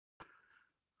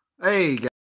Hey, guys,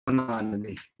 what's going on? Let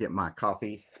me get my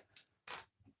coffee.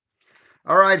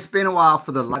 All right, it's been a while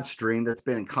for the live stream. That's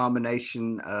been a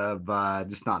combination of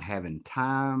just not having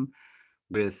time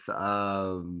with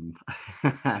having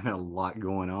a lot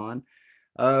going on.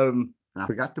 I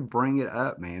forgot to bring it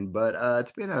up, man, but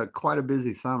it's been a quite a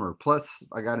busy summer. Plus,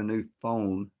 I got a new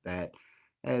phone that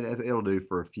it'll do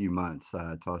for a few months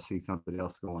until I see something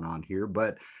else going on here.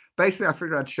 But basically, I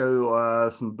figured I'd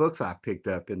show some books I picked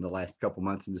up in the last couple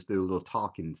months and just do a little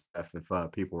talking and stuff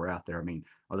if people were out there. I mean,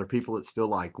 are there people that still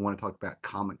like want to talk about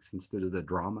comics instead of the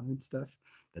drama and stuff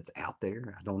that's out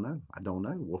there? I don't know. I don't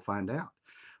know. We'll find out.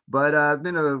 But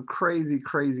been a crazy,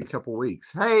 crazy couple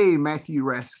weeks. Hey, Matthew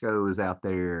Rasco is out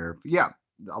there. Yeah,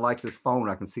 I like this phone.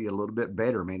 I can see it a little bit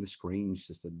better, man. The screen's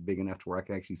just big enough to where I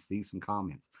can actually see some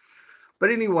comments. But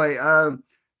anyway,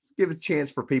 let's give a chance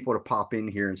for people to pop in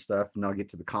here and stuff, and I'll get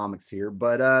to the comics here.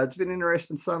 But it's been an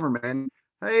interesting summer, man.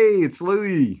 Hey, it's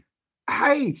Louie.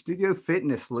 Hey, Studio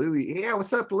Fitness, Louie. Yeah,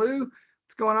 what's up, Lou?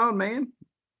 What's going on, man?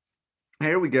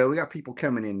 Here we go. We got people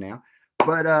coming in now.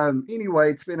 But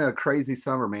anyway, it's been a crazy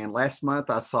summer, man. Last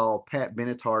month I saw Pat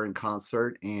Benatar in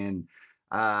concert, and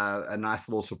a nice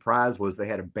little surprise was they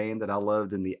had a band that I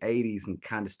loved in the '80s and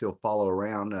kind of still follow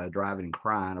around, driving and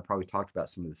crying. I probably talked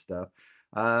about some of this stuff.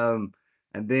 Um,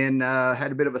 and then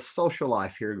had a bit of a social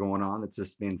life here going on. It's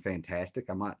just been fantastic.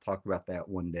 I might talk about that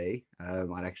one day.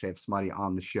 Might actually have somebody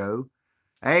on the show.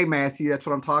 Hey Matthew, that's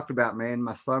what I'm talking about, man.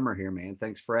 My summer here, man.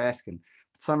 Thanks for asking.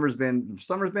 Summer's been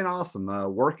awesome.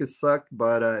 Work has sucked,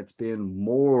 but it's been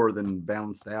more than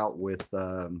balanced out with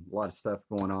a lot of stuff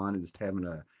going on and just having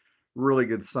a really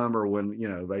good summer when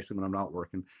basically when I'm not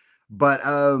working. But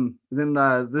then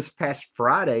this past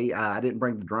Friday, I didn't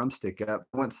bring the drumstick up.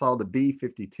 I went and saw the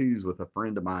B-52s with a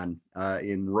friend of mine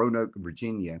in Roanoke,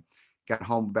 Virginia. Got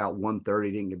home about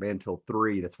 1:30. Didn't get back until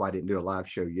 3. That's why I didn't do a live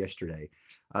show yesterday.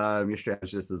 Yesterday I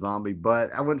was just a zombie.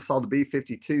 But I went and saw the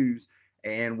B-52s,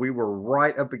 and we were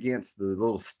right up against the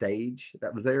little stage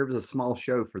that was there. It was a small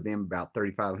show for them. About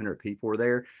 3,500 people were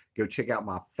there. Go check out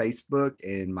my Facebook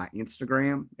and my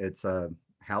Instagram. It's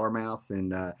Howler Mouse,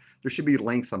 and there should be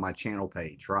links on my channel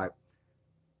page, right?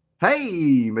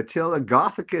 Hey, Matilda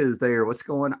Gothica is there. What's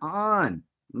going on?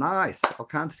 Nice. All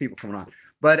kinds of people coming on.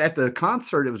 But at the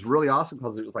concert, it was really awesome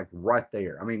because it was like right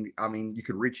there. I mean, you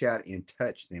could reach out and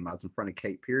touch them. I was in front of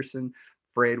Kate Pearson.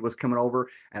 Fred was coming over,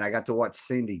 and I got to watch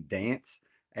Cindy dance.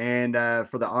 And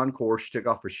for the encore, she took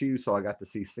off her shoes, so I got to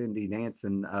see Cindy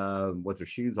dancing with her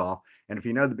shoes off. And if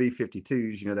you know the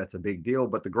B-52s, you know that's a big deal.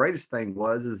 But the greatest thing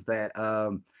was is that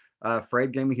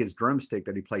Fred gave me his drumstick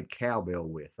that he played cowbell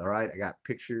with. All right, I got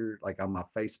picture like on my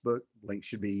Facebook. Link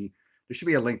should be There should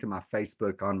be a link to my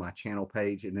Facebook on my channel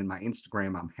page, and then my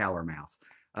Instagram. I'm Howler Mouse.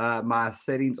 My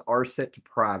settings are set to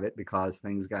private because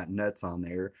things got nuts on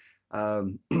there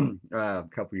a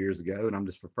couple years ago, and I'm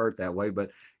just preferred that way.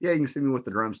 But yeah, you can see me with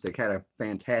the drumstick. Had a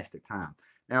fantastic time.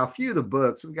 Now, a few of the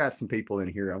books, we've got some people in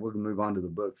here. I'm going to move on to the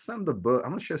books. Some of the book,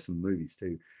 I'm going to show some movies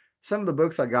too. Some of the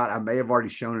books I got, I may have already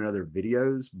shown in other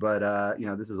videos, but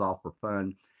this is all for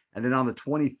fun. And then on the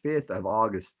 25th of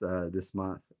August this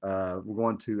month, we're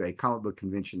going to a comic book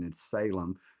convention in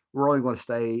Salem. We're only going to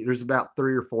stay, there's about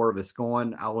 3 or 4 of us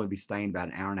going. I'll only be staying about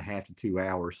an hour and a half to 2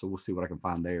 hours, so we'll see what I can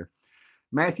find there.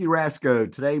 Matthew Rasco,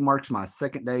 today marks my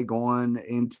second day going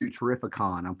into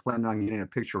Terrificon. I'm planning on getting a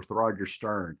picture with Roger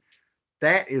Stern.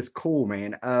 That is cool,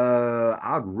 man.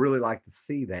 I'd really like to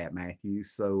see that, Matthew.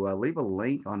 So leave a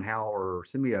link on how, or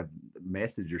send me a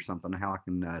message or something how I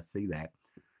can see that.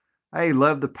 Hey,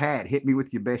 love the Pat. Hit me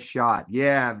with your best shot.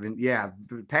 Yeah, yeah.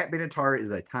 Pat Benatar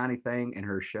is a tiny thing, and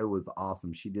her show was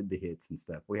awesome. She did the hits and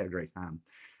stuff. We had a great time.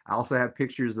 I also have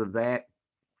pictures of that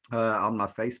on my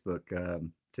Facebook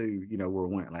too. Where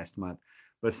we went last month.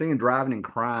 But seeing Driving and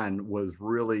Crying was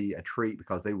really a treat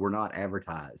because they were not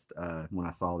advertised when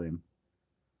I saw them.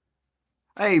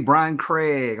 Hey, Brian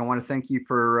Craig, I want to thank you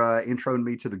for introing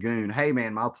me to the Goon. Hey,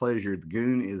 man, my pleasure. The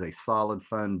Goon is a solid,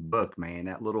 fun book, man.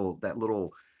 That little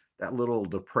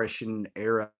Depression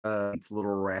era meets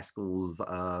Little Rascals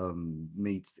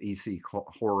meets EC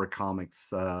horror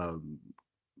comics,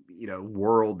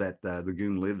 world that the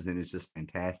Goon lives in is just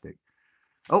fantastic.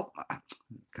 Oh,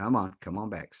 come on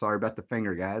back. Sorry about the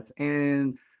finger, guys.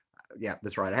 And yeah,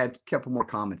 that's right. I had a couple more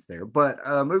comments there. But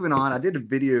moving on, I did a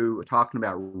video talking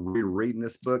about rereading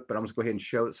this book, but I'm just go ahead and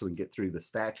show it so we can get through the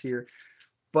stats here.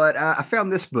 But I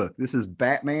found this book. This is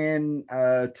Batman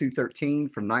 213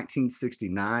 from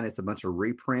 1969. It's a bunch of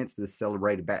reprints. This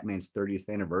celebrated Batman's 30th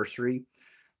anniversary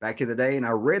back in the day. And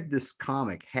I read this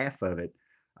comic, half of it,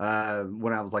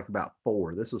 when I was like about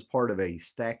 4. This was part of a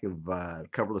stack of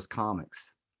coverless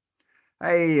comics.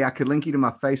 Hey, I could link you to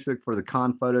my Facebook for the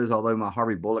con photos, although my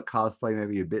Harvey Bullock cosplay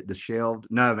may be a bit disheveled.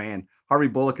 No, man, Harvey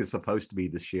Bullock is supposed to be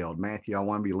disheveled. Matthew, I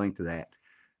want to be linked to that.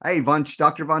 Hey,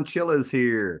 Dr. Von Chilla is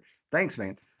here. Thanks,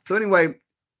 man. So anyway,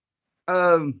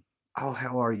 oh,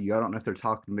 how are you? I don't know if they're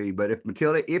talking to me, but if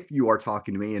Matilda, if you are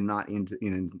talking to me and not in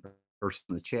person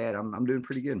in the chat, I'm doing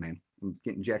pretty good, man. I'm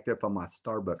getting jacked up on my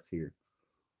Starbucks here.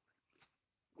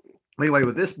 Anyway,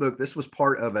 with this book, this was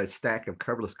part of a stack of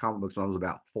coverless comic books when I was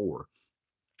about 4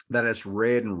 that I just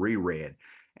read and reread.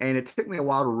 And it took me a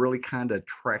while to really kind of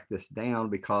track this down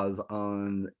because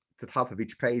on the top of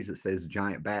each page it says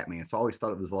Giant Batman. So I always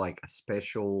thought it was like a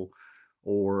special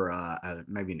or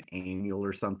maybe an annual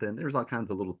or something. There's all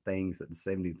kinds of little things that in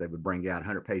the 70s they would bring out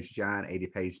 100-page giant,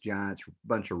 80-page giants, a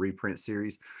bunch of reprint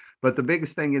series. But the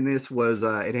biggest thing in this was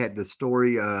it had the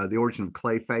story, the origin of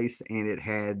Clayface, and it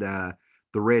had the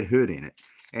Red Hood in it.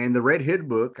 And the Red Hood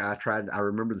book, I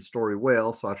remember the story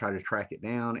well, so I tried to track it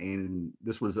down. And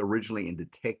this was originally in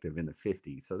Detective in the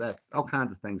 50s. So that's all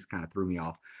kinds of things kind of threw me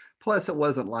off. Plus, it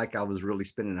wasn't like I was really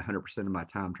spending 100% of my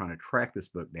time trying to track this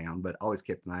book down, but always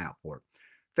kept an eye out for it.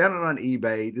 Found it on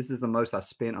eBay. This is the most I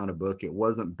spent on a book. It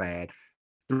wasn't bad.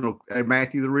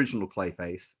 Matthew, the original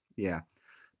Clayface. Yeah.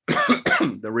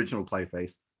 The original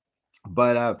Clayface.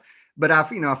 But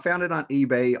I found it on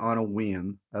eBay on a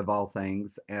whim of all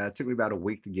things. It took me about a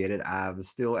week to get it. I was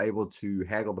still able to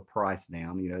haggle the price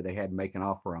down. You know, they had to make an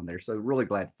offer on there. So really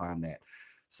glad to find that.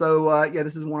 So yeah,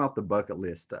 this is one off the bucket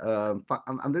list. I'm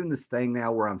doing this thing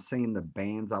now where I'm seeing the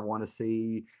bands I want to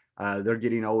see. They're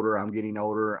getting older. I'm getting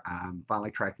older. I'm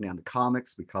finally tracking down the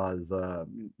comics because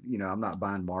I'm not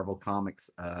buying Marvel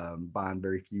comics. Buying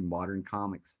very few modern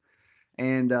comics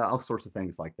and all sorts of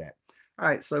things like that. All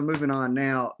right, so moving on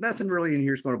now. Nothing really in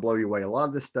here is going to blow you away. A lot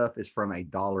of this stuff is from a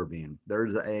dollar bin.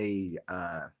 There's a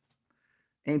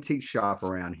antique shop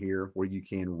around here where you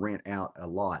can rent out a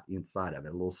lot inside of it,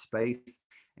 a little space.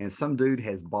 And some dude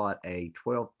has bought a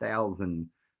 12,000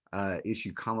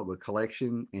 issue comic book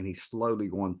collection, and he's slowly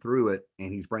going through it,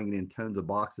 and he's bringing in tons of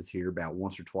boxes here about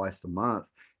once or twice a month,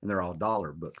 and they're all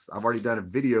dollar books. I've already done a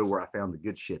video where I found the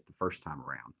good shit the first time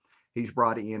around. He's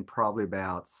brought in probably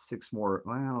about 6 more,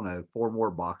 well, I don't know, 4 more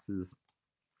boxes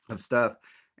of stuff.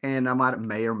 And I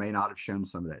may or may not have shown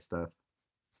some of that stuff.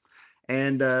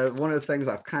 And one of the things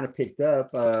I've kind of picked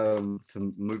up to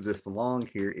move this along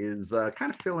here is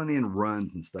kind of filling in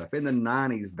runs and stuff. In the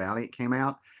 90s, Valiant came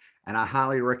out. And I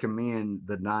highly recommend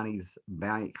the 90s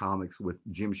Valiant comics with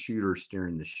Jim Shooter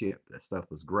steering the ship. That stuff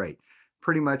was great.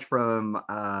 Pretty much from,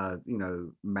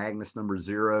 Magnus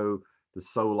 #0, the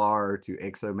Solar to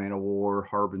Exo Man of War,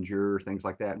 Harbinger, things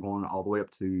like that, going all the way up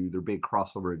to their big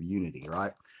crossover of Unity,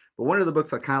 right? But one of the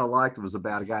books I kind of liked was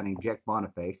about a guy named Jack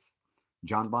Boniface,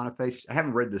 John Boniface. I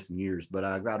haven't read this in years, but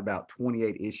I got about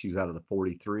 28 issues out of the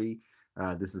 43.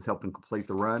 This is helping complete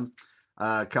the run.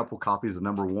 A couple copies of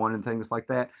 #1 and things like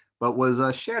that. But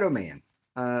was Shadow Man.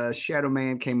 Shadow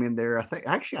Man came in there. I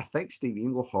think Steve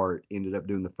Englehart ended up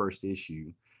doing the first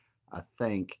issue. I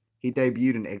think he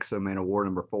debuted in Exo Man of War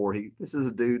 #4. This is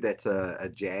a dude that's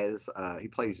a jazz. He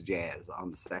plays jazz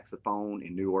on the saxophone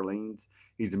in New Orleans.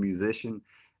 He's a musician.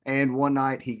 And one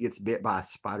night he gets bit by a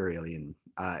spider alien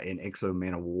in Exo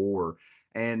Man of War.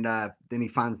 And then he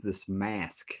finds this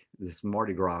mask, this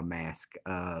Mardi Gras mask,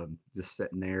 just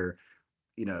sitting there,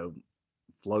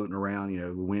 floating around,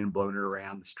 the wind blowing it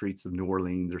around the streets of New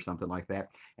Orleans or something like that.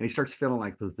 And he starts feeling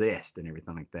like possessed and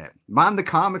everything like that. Mind the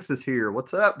Comics is here.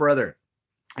 What's up, brother?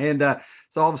 And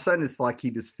so all of a sudden it's like he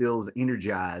just feels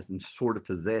energized and sort of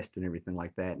possessed and everything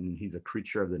like that. And he's a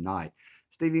creature of the night.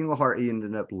 Steve Englehart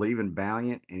ended up leaving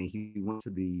Valiant, and he went to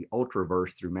the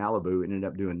Ultraverse through Malibu and ended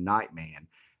up doing Nightman.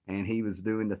 And he was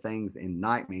doing the things in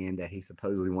Nightman that he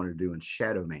supposedly wanted to do in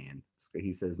Shadow Man. So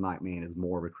he says Nightman is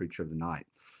more of a creature of the night.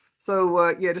 So,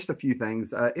 yeah, just a few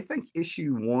things. I think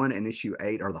issue 1 and issue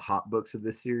 8 are the hot books of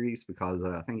this series because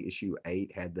I think issue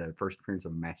 8 had the first appearance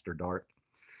of Master Dark.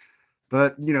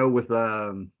 But, with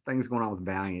things going on with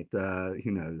Valiant,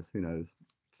 who knows?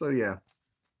 So, yeah.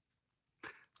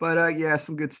 But, yeah,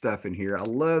 some good stuff in here. I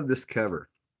love this cover.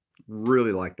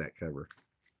 Really like that cover.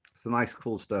 Some nice,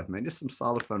 cool stuff, man. Just some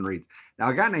solid, fun reads. Now,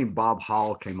 a guy named Bob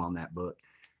Hall came on that book.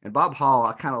 And Bob Hall,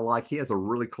 I kind of like. He has a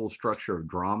really cool structure of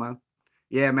drama.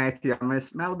 Yeah, Matthew,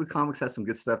 Malibu Comics has some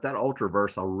good stuff. That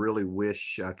Ultraverse, I really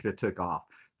wish I could have took off.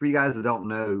 For you guys that don't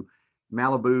know,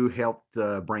 Malibu helped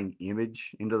bring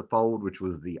Image into the fold, which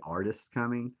was the artist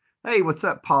coming. Hey, what's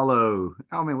up, Paulo?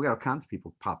 Oh, man, we got all kinds of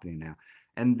people popping in now.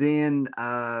 And then,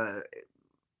 for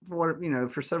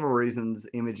several reasons,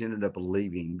 Image ended up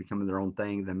leaving, becoming their own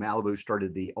thing. Then Malibu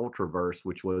started the Ultraverse,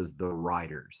 which was the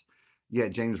writers. You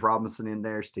had James Robinson in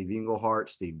there, Steve Englehart,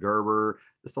 Steve Gerber,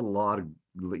 just a lot of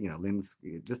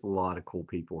just a lot of cool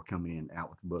people were coming in out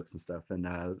with books and stuff. And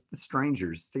The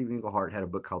Strangers, Steve Englehart had a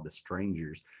book called The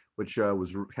Strangers, which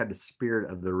had the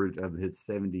spirit of his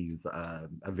 70s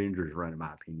Avengers run, in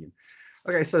my opinion.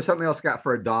 Okay, so something else got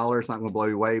for $1. It's not going to blow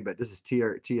you away, but this is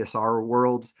TSR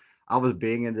Worlds. I was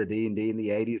big into D&D in the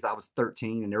 80s. I was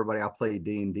 13, and everybody I played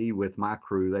D&D with, my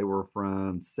crew, they were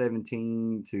from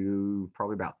 17 to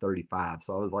probably about 35.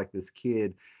 So I was like this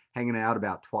kid hanging out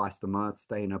about twice a month,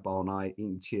 staying up all night,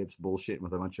 eating chips, bullshitting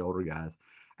with a bunch of older guys.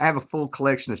 I have a full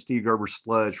collection of Steve Gerber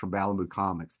Sludge from Balamu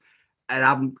Comics. And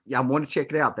I want to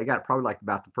check it out. They got probably like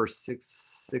about the first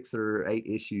six or eight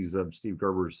issues of Steve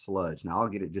Gerber's Sludge. Now I'll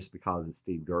get it just because it's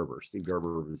Steve Gerber. Steve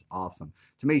Gerber is awesome.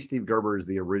 To me, Steve Gerber is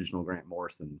the original Grant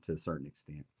Morrison to a certain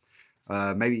extent.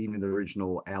 Maybe even the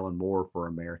original Alan Moore for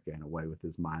America in a way with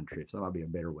his mind trips. That might be a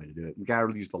better way to do it. The guy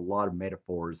used a lot of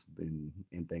metaphors and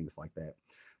things like that.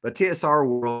 But TSR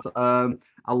Worlds,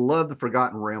 I love the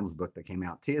Forgotten Realms book that came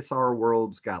out. TSR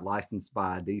Worlds got licensed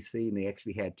by DC, and they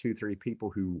actually had 2-3 people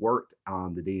who worked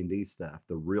on the D&D stuff,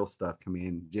 the real stuff, come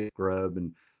in, Jeff Grubb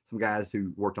and some guys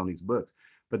who worked on these books.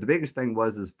 But the biggest thing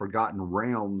is Forgotten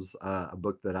Realms, a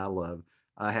book that I love.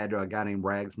 I had a guy named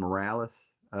Rags Morales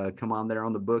come on there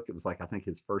on the book. It was like, I think,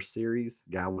 his first series.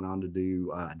 The guy went on to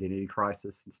do Identity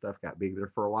Crisis and stuff, got big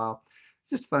there for a while. It's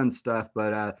just fun stuff.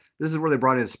 But this is where they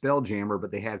brought in Spelljammer,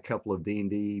 but they had a couple of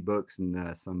D&D books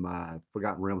and some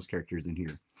Forgotten Realms characters in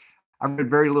here. I've read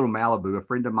very little Malibu. A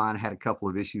friend of mine had a couple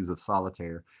of issues of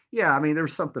Solitaire. Yeah, I mean,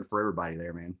 there's something for everybody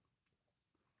there, man.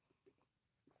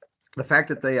 The fact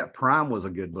that Prime was a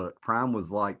good book. Prime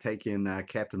was like taking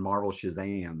Captain Marvel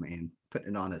Shazam and putting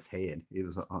it on his head. It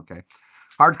was okay.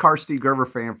 Hardcore Steve Gerber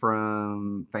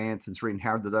fan since reading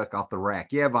Howard the Duck off the rack.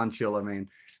 Yeah, Von Chilla, man.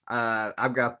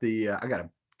 I've got I got a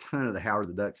ton of the Howard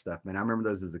the Duck stuff, man. I remember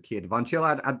those as a kid. Von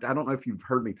Chilla, I don't know if you've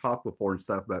heard me talk before and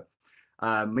stuff, but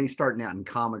me starting out in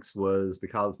comics was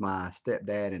because my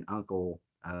stepdad and uncle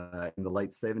in the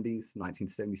late 70s,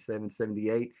 1977,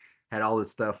 78, had all this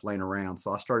stuff laying around.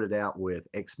 So I started out with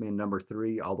X-Men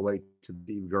 #3 all the way to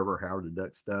Steve Gerber, Howard the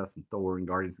Duck stuff, and Thor and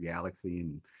Guardians of the Galaxy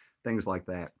and things like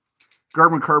that.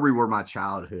 Gerber and Kirby were my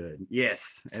childhood.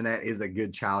 Yes, and that is a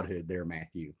good childhood there,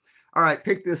 Matthew. All right,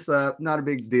 pick this up. Not a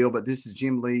big deal, but this is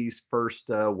Jim Lee's first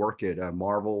work at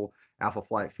Marvel, Alpha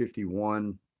Flight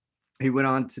 51. He went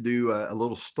on to do a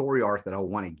little story arc that I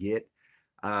want to get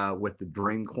with the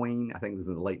Dream Queen. I think it was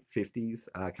in the late 50s.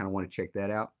 I kind of want to check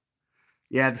that out.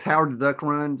 Yeah, this Howard the Duck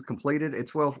run completed.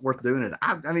 It's well worth doing it.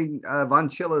 I mean, Von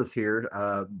Chilla's here,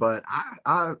 but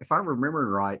if I'm remembering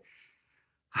right,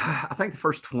 I think the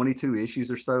first 22 issues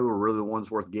or so were really the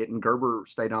ones worth getting. Gerber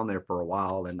stayed on there for a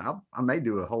while, and I may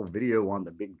do a whole video on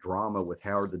the big drama with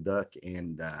Howard the Duck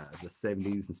and the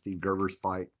 70s and Steve Gerber's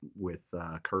fight with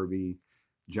Kirby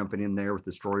jumping in there with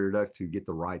Destroyer Duck to get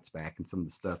the rights back and some of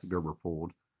the stuff that Gerber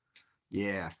pulled.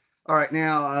 Yeah. All right,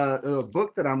 now the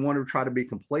book that I want to try to be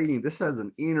completing, this has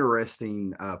an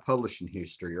interesting publishing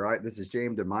history, right? This is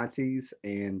J.M. DeMontes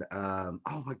and,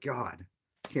 oh my God,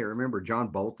 I can't remember, John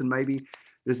Bolton maybe.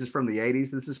 This is from the 80s.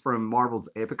 This is from Marvel's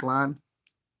Epic line.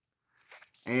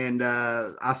 And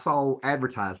I saw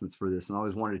advertisements for this and I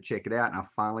always wanted to check it out. And I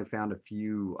finally found a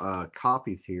few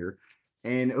copies here.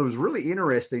 And it was really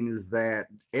interesting is that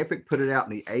Epic put it out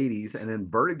in the 80s and then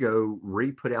Vertigo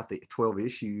re-put out the 12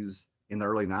 issues in the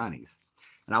early 90s.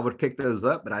 And I would pick those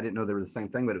up, but I didn't know they were the same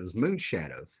thing, but it was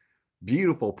Moonshadow.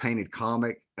 Beautiful painted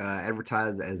comic,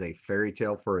 advertised as a fairy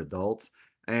tale for adults.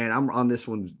 And I'm on this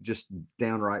one just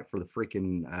downright for the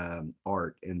freaking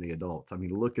art and the adults. I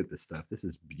mean, look at this stuff. This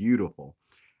is beautiful.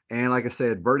 And like I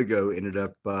said, Vertigo ended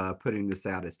up putting this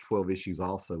out as 12 issues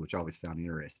also, which I always found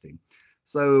interesting.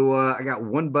 So I got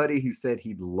one buddy who said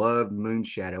he loved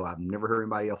Moonshadow. I've never heard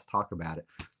anybody else talk about it.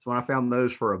 So when I found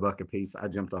those for $1 a piece, I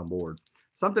jumped on board.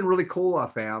 Something really cool I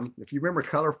found, if you remember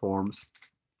Color Forms.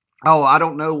 Oh, I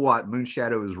don't know what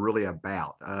Moonshadow is really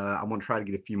about. I'm going to try to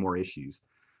get a few more issues.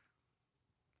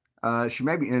 She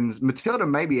may be, and Matilda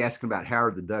may be asking about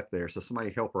Howard the Duck there, so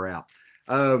somebody help her out.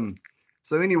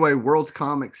 So anyway, Worlds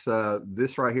Comics,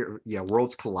 this right here, yeah,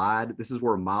 Worlds Collide. This is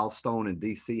where Milestone and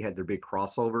DC had their big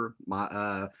crossover.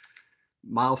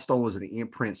 Milestone was an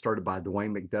imprint started by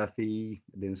Dwayne McDuffie,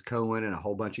 Dennis Cohen, and a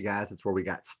whole bunch of guys. That's where we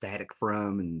got Static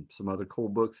from and some other cool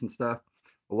books and stuff.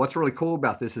 But what's really cool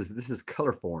about this is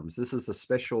Color Forms. This is a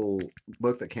special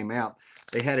book that came out.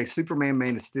 They had a Superman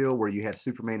Man of Steel where you have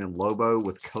Superman and Lobo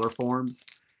with Color Forms.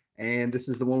 And this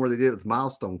is the one where they did it with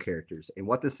Milestone characters. And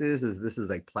what this is this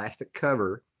is a plastic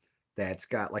cover that's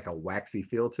got like a waxy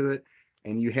feel to it.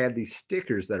 And you have these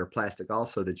stickers that are plastic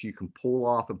also that you can pull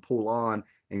off and pull on.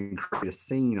 and create a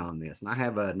scene on this. And I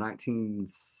have a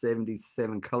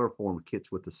 1977 Colorform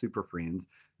kits with the Super Friends,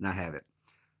 and I have it.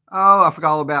 Oh, I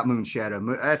forgot all about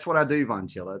Moonshadow. That's what I do,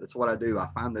 Vonchilla. That's what I do. I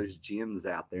find those gems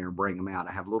out there and bring them out.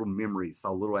 I have little memories,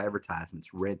 saw little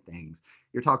advertisements, read things.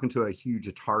 You're talking to a huge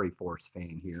Atari Force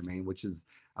fan here, man, which is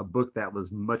a book that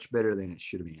was much better than it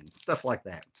should have been. Stuff like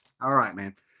that. All right,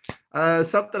 man.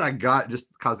 Something I got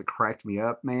just because it cracked me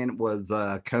up, man, was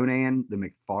Conan, the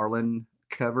McFarlane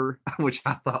cover, which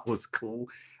I thought was cool.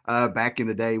 Back in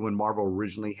the day when Marvel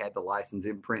originally had the license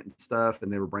imprint and stuff,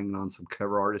 and they were bringing on some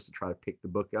cover artists to try to pick the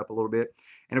book up a little bit.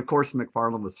 And of course,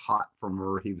 McFarlane was hot from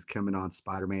where he was coming on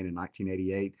Spider-Man in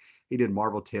 1988. He did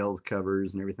Marvel Tales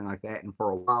covers and everything like that. And for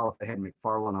a while, if they had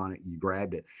McFarlane on it, you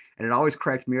grabbed it. And it always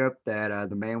cracked me up that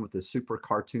the man with the super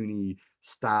cartoony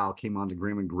style came on the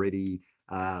grim and gritty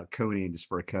Conan just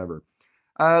for a cover.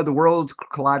 The Worlds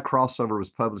Collide crossover was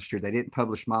published here. They didn't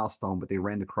publish Milestone, but they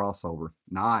ran the crossover.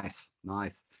 Nice,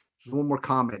 nice. There's one more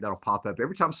comment that'll pop up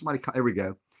every time somebody. There we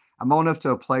go. I'm old enough to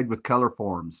have played with color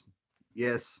forms.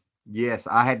 Yes, yes.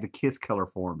 I had the Kiss color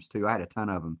forms too. I had a ton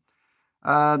of them.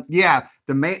 Yeah,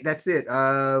 the man. That's it.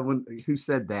 Who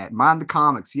said that? Mind the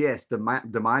Comics. Yes,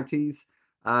 DeMites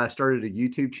started a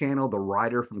YouTube channel. The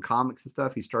writer from comics and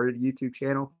stuff. He started a YouTube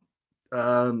channel.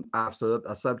 I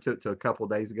subbed to it a couple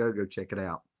of days ago. Go check it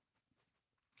out.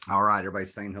 All right,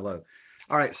 everybody's saying hello.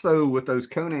 All right, so with those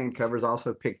Conan covers, I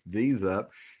also picked these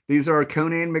up. These are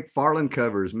Conan McFarlane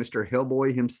covers, Mr.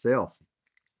 Hellboy himself.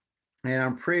 And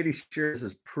I'm pretty sure this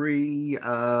is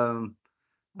I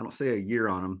don't see a year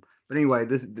on them. But anyway,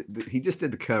 he just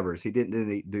did the covers. He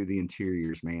didn't do the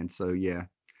interiors, man. So yeah.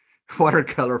 What are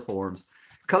color forms?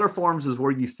 Color forms is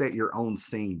where you set your own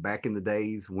scene. Back in the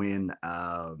days when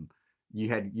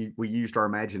we used our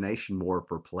imagination more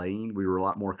for playing. We were a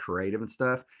lot more creative and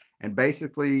stuff. And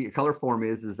basically, a color form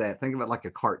is that, think of it like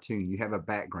a cartoon. You have a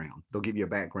background. They'll give you a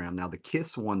background. Now, the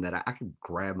Kiss one that I could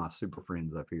grab my Super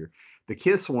Friends up here. The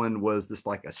Kiss one was just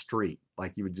like a street.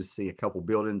 Like you would just see a couple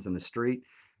buildings in the street.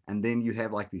 And then you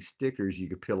have like these stickers you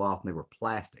could peel off, and they were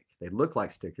plastic. They looked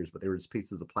like stickers, but they were just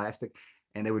pieces of plastic.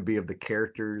 And they would be of the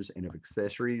characters and of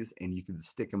accessories. And you could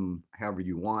stick them however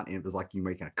you want. And it was like you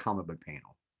making a comic book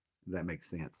panel. If that makes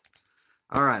sense.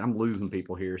 All right, I'm losing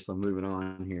people here, so I'm moving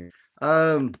on here.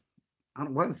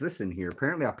 What is this in here?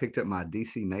 Apparently, I picked up my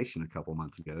DC Nation a couple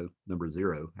months ago, number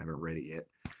 0. Haven't read it yet.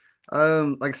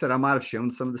 Like I said, I might have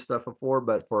shown some of the stuff before,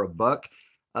 but for $1,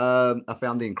 I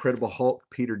found the Incredible Hulk,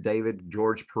 Peter David,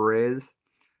 George Perez.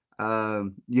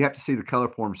 You have to see the color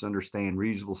forms to understand.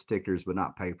 Reusable stickers, but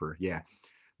not paper. Yeah.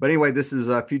 But anyway, this is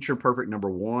Future Perfect number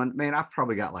 1. Man, I've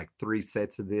probably got like 3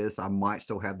 sets of this. I might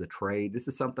still have the trade. This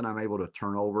is something I'm able to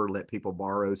turn over, let people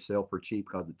borrow, sell for cheap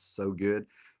because it's so good.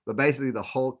 But basically, the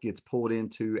Hulk gets pulled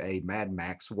into a Mad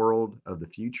Max world of the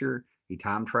future. He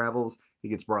time travels. He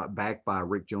gets brought back by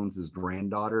Rick Jones's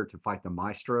granddaughter to fight the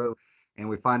Maestro. And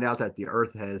we find out that the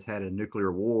Earth has had a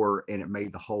nuclear war, and it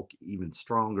made the Hulk even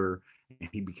stronger. And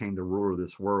he became the ruler of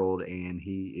this world, and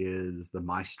he is the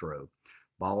Maestro.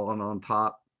 Ball on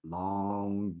top,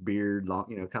 long beard, long,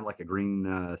 kind of like a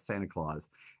green Santa Claus.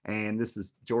 And this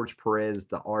is George Perez.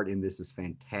 The art in this is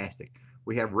fantastic.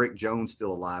 We have Rick Jones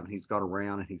still alive, and he's gone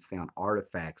around and he's found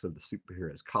artifacts of the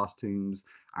superheroes, costumes,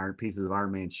 iron pieces of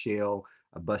Iron Man's shell,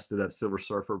 a busted up Silver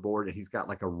Surfer board, and he's got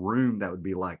like a room that would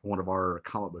be like one of our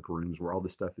comic book rooms where all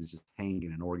this stuff is just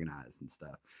hanging and organized and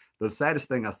stuff. The saddest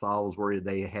thing I saw was where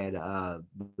they had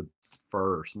the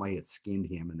fur. Somebody had skinned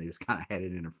him, and they just kind of had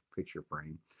it in a picture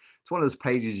frame. It's one of those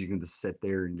pages you can just sit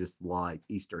there and just like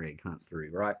Easter egg hunt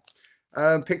through, right?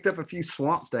 Picked up a few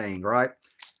Swamp Thing, right?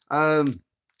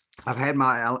 I've had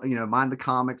my, Mind the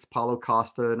Comics, Paulo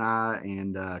Costa and I,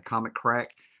 and Comic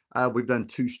Crack. We've done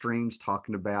 2 streams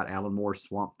talking about Alan Moore's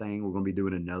Swamp Thing. We're going to be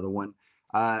doing another one.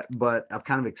 But I've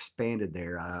kind of expanded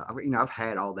there. I've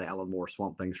had all the Alan Moore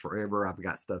Swamp Things forever. I've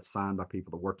got stuff signed by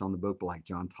people that worked on the book, like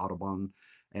John Tottlebone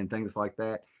and things like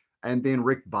that. And then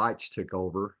Rick Veitch took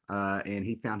over, and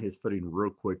he found his footing real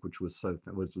quick, which was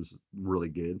really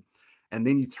good. And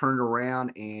then you turned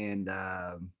around, and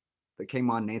they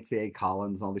came on. Nancy A.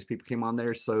 Collins, all these people came on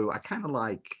there. So I kind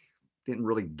of didn't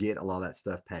really get a lot of that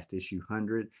stuff past issue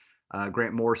 100.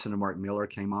 Grant Morrison and Mark Miller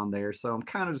came on there. So I'm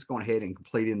kind of just going ahead and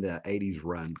completing the 80s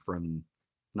run from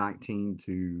 19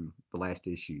 to the last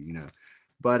issue,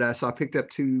 But so I picked up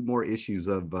 2 more issues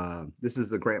of this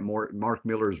is the Mark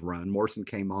Miller's run. Morrison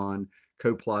came on,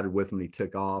 co-plotted with him, and he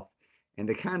took off. And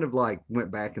they kind of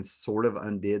went back and sort of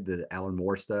undid the Alan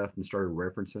Moore stuff and started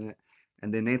referencing it.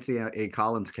 And then Nancy A.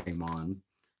 Collins came on.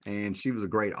 and she was a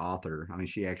great author. I mean,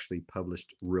 she actually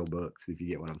published real books, if you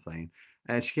get what I'm saying.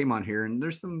 And she came on here, and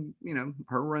there's some,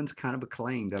 her run's kind of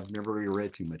acclaimed. I've never really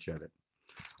read too much of it.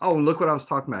 Oh, and look what I was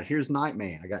talking about. Here's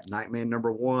Nightman. I got Nightman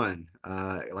 #1.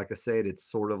 Like I said, it's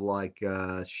sort of like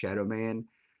Shadow Man.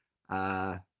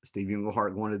 Steve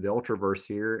Englehart going to the Ultraverse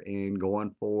here and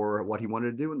going for what he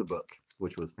wanted to do in the book,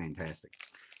 which was fantastic.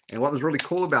 And what was really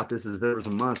cool about this is there was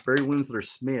a month, Barry Windsor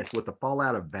Smith, with the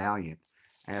fallout of Valiant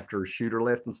after Shooter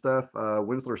left and stuff,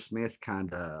 Windsor Smith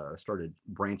kind of started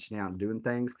branching out and doing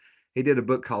things. He did a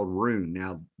book called Rune.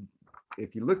 Now,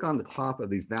 if you look on the top of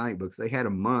these Valiant books, they had a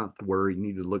month where you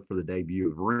needed to look for the debut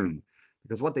of Rune.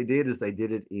 Because what they did is they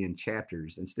did it in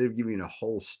chapters. Instead of giving you a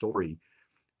whole story,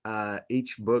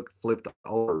 each book flipped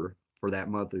over for that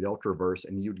month of the Ultraverse,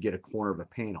 and you'd get a corner of a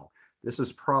panel. This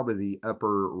is probably the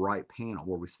upper right panel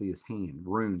where we see his hand.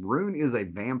 Rune. Rune is a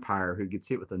vampire who gets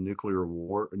hit with a nuclear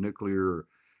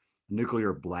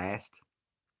blast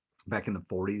back in the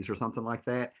 40s or something like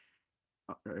that.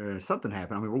 Something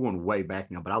happened. I mean, we're going way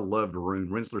back now, but I loved Rune.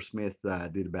 Windsor Smith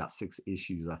did about 6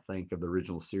 issues, I think, of the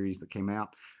original series that came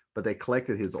out, but they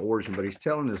collected his origin, but he's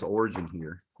telling his origin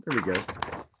here. There we go.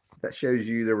 That shows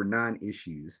you there were 9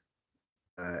 issues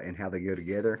and how they go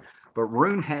together. But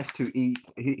Rune has to eat.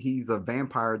 He's a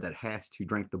vampire that has to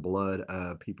drink the blood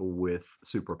of people with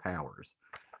superpowers.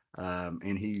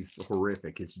 And he's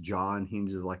horrific. His jaw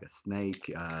hinges like a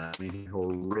snake. I mean, he's a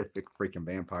horrific freaking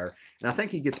vampire. And I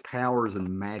think he gets powers and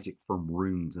magic from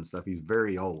runes and stuff. He's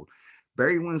very old.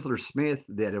 Barry Windsor Smith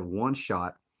did a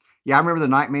one-shot. Yeah, I remember the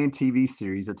Nightman TV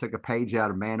series that took a page out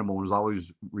of Manimal and was always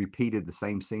repeated the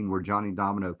same scene where Johnny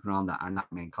Domino put on the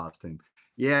Nightman costume.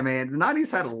 Yeah, man, the 90s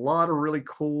had a lot of really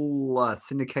cool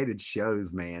syndicated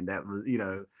shows, man. That was,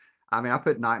 I mean, I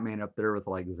put Nightman up there with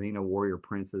like Xena, Warrior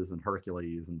Princess, and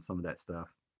Hercules and some of that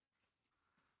stuff.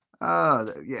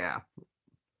 Yeah.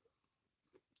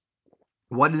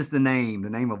 What is the name?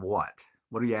 The name of what?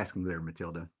 What are you asking there,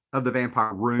 Matilda? Of the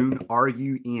vampire Rune,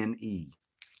 Rune.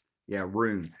 Yeah,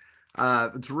 Rune.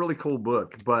 It's a really cool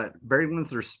book, but Barry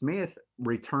Windsor Smith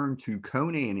returned to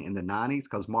Conan in the 90s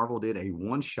because Marvel did a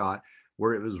one-shot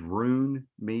where it was Rune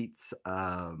meets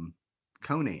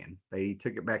Conan. They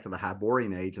took it back to the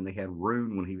Hyborian age, and they had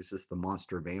Rune when he was just a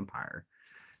monster vampire.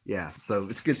 Yeah, so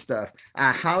it's good stuff.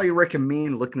 I highly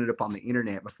recommend looking it up on the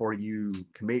internet before you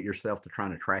commit yourself to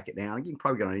trying to track it down. You can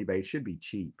probably get on eBay. It should be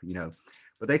cheap,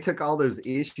 But they took all those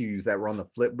issues that were on the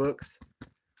flip books.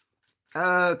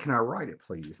 Can I write it,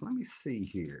 please? Let me see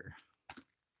here.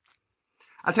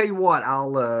 I'll tell you what,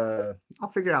 I'll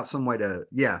figure out some way to,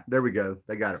 yeah, there we go.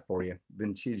 They got it for you.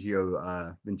 Vincenzo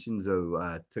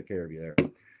took care of you there.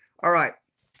 All right.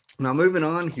 Now moving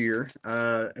on here.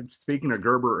 Speaking of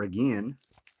Gerber again,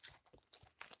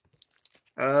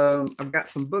 I've got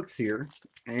some books here,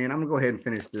 and I'm gonna go ahead and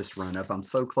finish this run up. I'm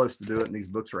so close to do it, and these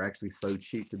books are actually so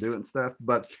cheap to do it and stuff.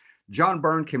 But John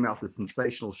Byrne came out with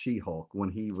Sensational She-Hulk when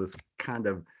he was kind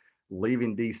of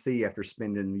leaving DC after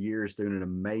spending years doing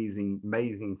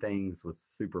amazing things with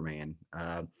Superman.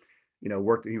 He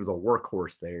was a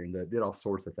workhorse there and did all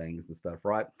sorts of things and stuff,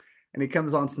 right? And he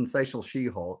comes on Sensational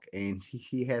She-Hulk, and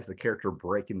he has the character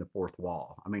breaking the fourth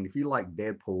wall. I mean, if you like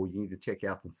Deadpool, you need to check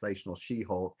out Sensational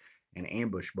She-Hulk and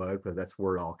Ambush Bug, because that's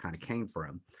where it all kind of came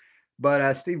from.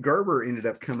 But Steve Gerber ended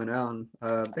up coming on.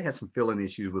 They had some fill-in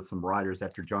issues with some writers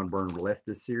after John Byrne left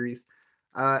this series.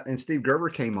 And Steve Gerber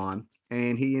came on,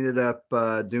 and he ended up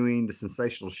doing the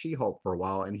Sensational She-Hulk for a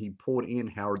while, and he pulled in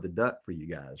Howard the Duck for you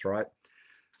guys, right?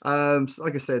 So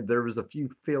like I said, there was a few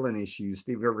fill-in issues.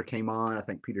 Steve Gerber came on. I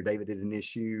think Peter David did an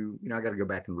issue. I got to go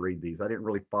back and read these. I didn't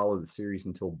really follow the series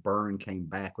until Byrne came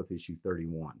back with issue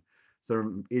 31.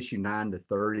 So issue 9 to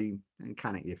 30, and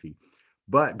kind of iffy.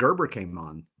 But Gerber came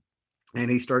on, and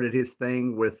he started his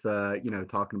thing with,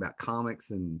 talking about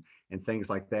comics and things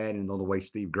like that, and the way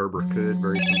Steve Gerber could,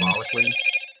 very symbolically.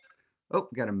 Oh,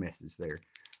 got a message there.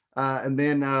 And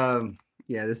then,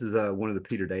 this is one of the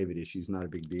Peter David issues, not a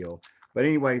big deal. But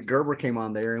anyway, Gerber came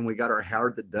on there, and we got our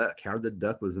Howard the Duck. Howard the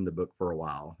Duck was in the book for a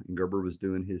while, and Gerber was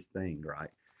doing his thing, right?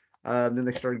 Then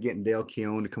they started getting Dale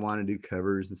Keown to come on and do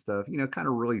covers and stuff, kind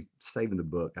of really saving the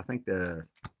book. I think the,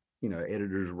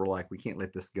 editors were like, we can't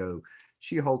let this go.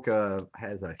 She-Hulk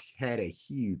had a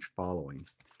huge following.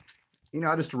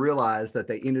 I just realized that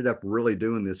they ended up really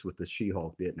doing this with the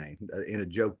She-Hulk, didn't they? In a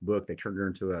joke book, they turned her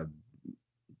into a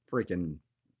freaking,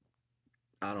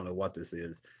 I don't know what this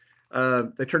is.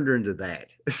 They turned her into that.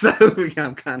 So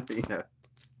I'm kind of, that's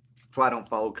why I don't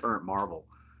follow current Marvel.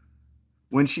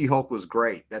 When She-Hulk was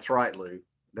great. That's right, Lou.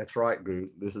 That's right,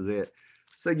 Groot. This is it.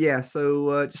 So, yeah,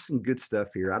 just some good stuff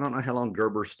here. I don't know how long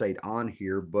Gerber stayed on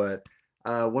here, but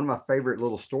One of my favorite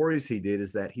little stories he did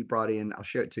is that he brought in. I'll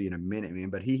show it to you in a minute, man.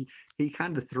 But he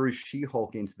kind of threw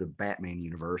She-Hulk into the Batman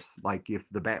universe, like if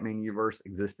the Batman universe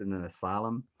existed in an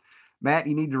asylum. Matt,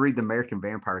 you need to read the American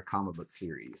Vampire comic book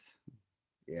series.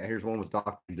 Yeah, here's one with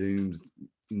Doctor Doom's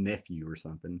nephew or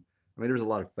something. I mean, there's a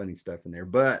lot of funny stuff in there,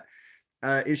 but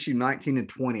issue 19 and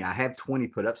 20. I have 20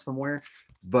 put up somewhere,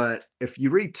 but if you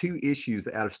read 2 issues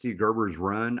out of Steve Gerber's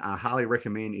run, I highly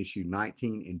recommend issue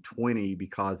 19 and 20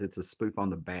 because it's a spoof on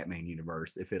the Batman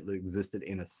universe if it existed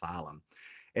in Asylum.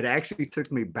 It actually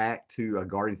took me back to a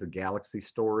Guardians of the Galaxy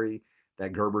story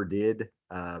that Gerber did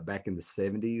back in the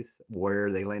 70s,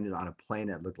 where they landed on a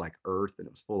planet that looked like Earth and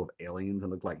it was full of aliens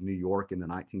and looked like New York in the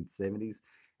 1970s.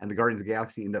 And the Guardians of the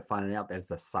Galaxy ended up finding out that it's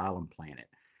Asylum planet.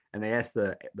 And they asked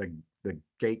the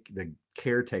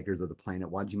caretakers of the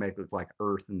planet, why'd you make it look like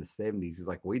Earth in the 70s? He's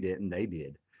like, we didn't, they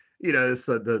did. You know,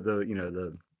 so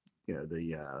the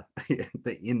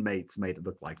inmates made it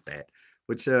look like that.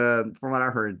 Which from what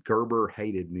I heard, Gerber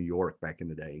hated New York back in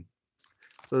the day.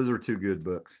 So those were 2 good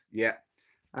books. Yeah.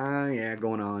 Yeah,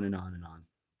 going on and on and on.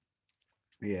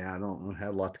 Yeah, I don't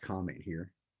have a lot to comment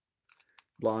here.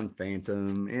 Blonde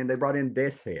Phantom, and they brought in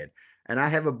Death's Head. And I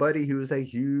have a buddy who is a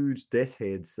huge Death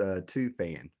Heads 2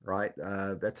 fan, right?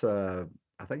 That's I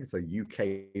think it's a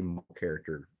UK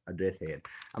character, a Death Head.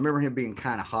 I remember him being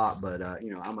kind of hot, but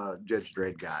you know, I'm a Judge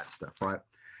Dredd guy and stuff, right?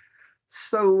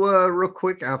 So real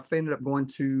quick, I ended up going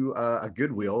to a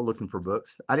Goodwill looking for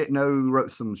books. I didn't know who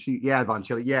wrote some sheet. Yeah, Von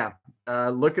Chili. Yeah,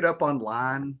 look it up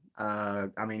online.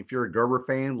 I mean, if you're a Gerber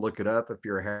fan, look it up. If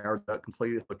you're a Howard Duck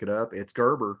completist, look it up. It's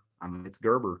Gerber. I mean, it's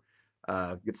Gerber.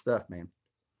 Good stuff, man.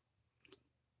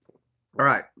 All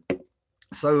right.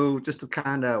 So just to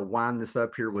kind of wind this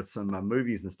up here with some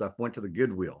movies and stuff, went to the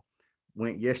Goodwill.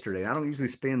 Went yesterday. I don't usually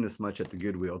spend this much at the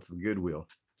Goodwill. It's the Goodwill.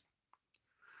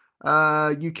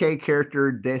 UK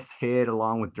character Death's Head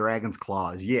along with Dragon's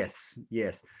Claws. Yes,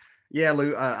 yes. Yeah,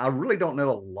 Lou, I really don't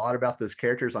know a lot about those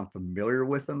characters. I'm familiar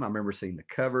with them. I remember seeing the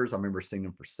covers. I remember seeing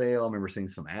them for sale. I remember seeing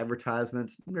some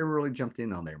advertisements. Never really jumped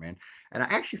in on there, man. And I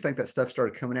actually think that stuff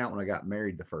started coming out when I got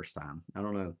married the first time. I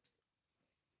don't know.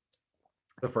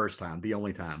 The first time, the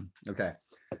only time. Okay.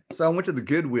 So I went to the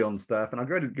Goodwill and stuff, and I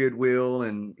go to Goodwill,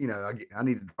 and you know, I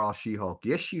need to draw She-Hulk.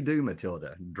 Yes, you do,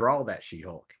 Matilda. Draw that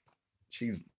She-Hulk.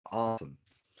 She's awesome.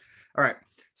 All right.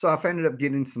 So I ended up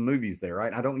getting some movies there,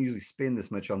 right? I don't usually spend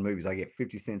this much on movies. I get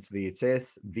 50 cents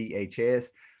VHS.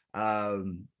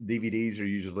 DVDs are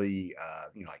usually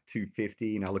you know, like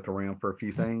 250, and I look around for a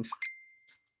few things.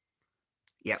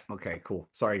 Yep. Okay, cool.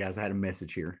 Sorry guys, I had a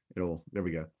message here. There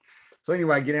we go. So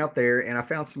anyway, I get out there and I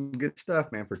found some good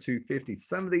stuff, man, for 250.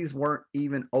 Some of these weren't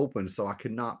even open, so I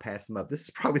could not pass them up. This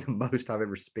is probably the most I've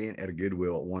ever spent at a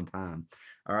Goodwill at one time.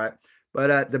 All right.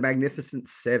 But the Magnificent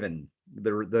Seven,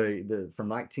 the from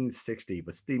 1960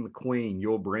 with Steve McQueen,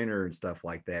 Yul Brynner, and stuff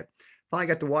like that. Finally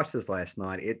got to watch this last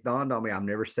night. It dawned on me I've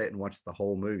never sat and watched the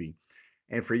whole movie.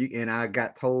 And for you, and I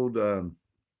got told you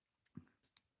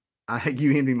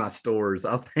envy my stores.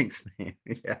 Oh, thanks, man.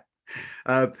 Yeah.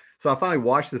 So I finally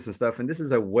watched this and stuff, and this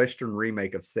is a Western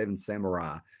remake of Seven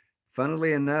Samurai.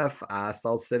 Funnily enough, I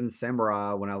saw Seven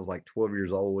Samurai when I was like 12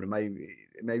 years old. It may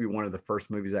be one of the first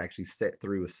movies I actually sat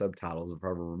through with subtitles, if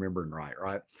I'm remembering right,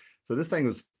 right? So this thing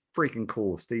was freaking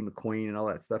cool. Steve McQueen and all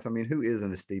that stuff. I mean, who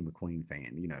isn't a Steve McQueen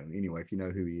fan? You know, anyway, if you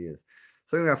know who he is.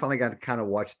 So anyway, I finally got to kind of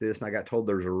watch this, and I got told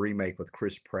there was a remake with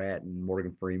Chris Pratt and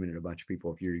Morgan Freeman and a bunch of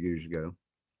people a few years ago.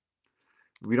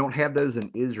 We don't have those in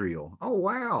Israel. Oh,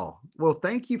 wow. Well,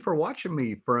 thank you for watching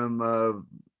me from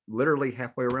literally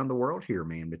halfway around the world here,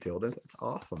 man, Matilda. That's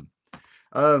awesome.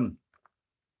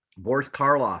 Boris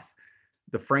Karloff,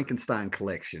 the Frankenstein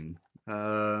collection,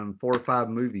 4 or 5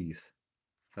 movies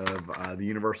of the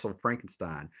Universal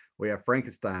Frankenstein. We have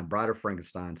Frankenstein, Bride of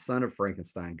Frankenstein, Son of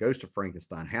Frankenstein, Ghost of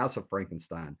Frankenstein, House of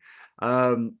Frankenstein.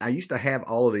 I used to have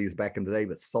all of these back in the day,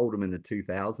 but sold them in the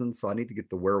 2000s. So I need to get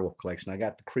the werewolf collection. I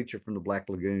got the Creature from the Black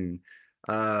Lagoon.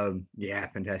 Yeah,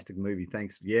 fantastic movie.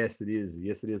 Thanks. Yes, it is.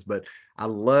 Yes, it is. But I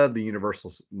love the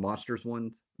Universal monster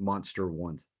ones,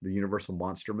 the Universal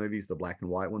monster movies, the black and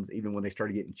white ones, even when they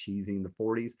started getting cheesy in the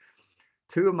 40s.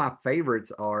 2 of my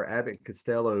favorites are Abbott and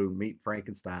Costello Meet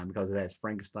Frankenstein because it has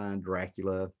Frankenstein,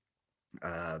 Dracula,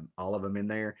 all of them in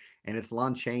there, and it's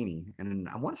Lon Chaney, and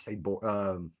I want to say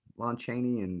Lon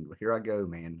Chaney, and here I go,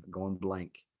 man, going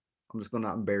blank. I'm just going to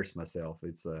not embarrass myself.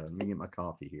 It's let me get my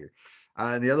coffee here.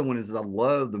 And the other one is I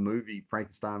love the movie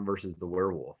Frankenstein versus the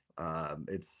Werewolf.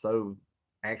 It's so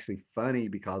actually funny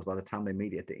because by the time they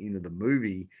meet at the end of the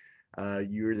movie,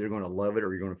 you're either going to love it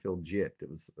or you're going to feel gypped. It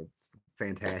was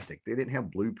fantastic. They didn't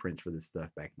have blueprints for this stuff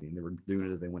back then. They were doing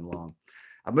it as they went along.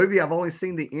 A movie I've only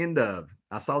seen the end of.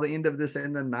 I saw the end of this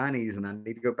in the 90s, and I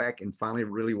need to go back and finally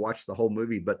really watch the whole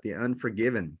movie. But The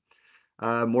Unforgiven,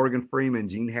 Morgan Freeman,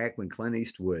 Gene Hackman, Clint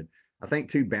Eastwood. I think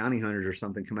two bounty hunters or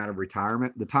something come out of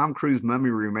retirement. The Tom Cruise Mummy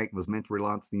remake was meant to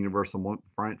relaunch the Universal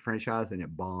franchise, and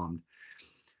it bombed.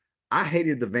 I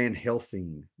hated the Van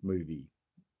Helsing movie,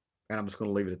 and I'm just going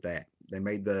to leave it at that. They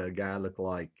made the guy look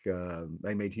like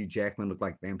they made Hugh Jackman look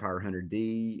like Vampire Hunter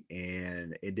D,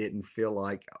 and it didn't feel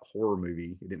like a horror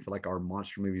movie. It didn't feel like our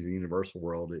monster movies in the Universal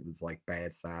world. It was like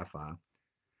bad sci-fi.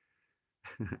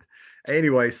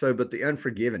 Anyway, so but The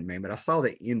Unforgiven, man. But I saw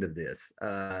the end of this,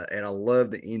 and I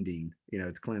love the ending. You know,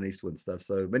 it's Clint Eastwood and stuff.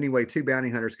 So, but anyway, two bounty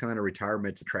hunters come out of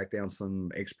retirement to track down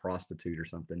some ex prostitute or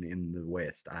something in the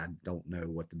West. I don't know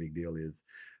what the big deal is,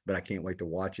 but I can't wait to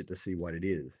watch it to see what it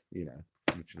is. You know,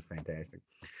 which is fantastic.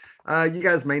 You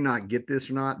guys may not get this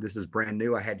or not. This is brand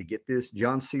new. I had to get this.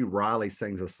 John C. Riley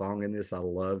sings a song in this I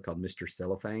love called Mr.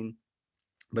 Cellophane.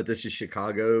 But this is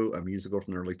Chicago, a musical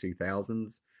from the early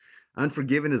 2000s.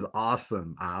 Unforgiven is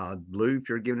awesome. Lou, if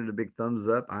you're giving it a big thumbs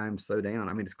up, I'm so down.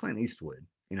 I mean, it's Clint Eastwood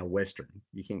in a Western.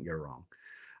 You can't go wrong.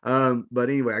 But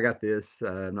anyway, I got this.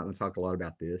 I'm not going to talk a lot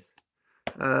about this.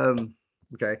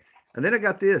 Okay. And then I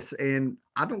got this, and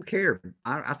I don't care.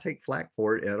 I take flack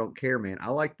for it, and I don't care, man. I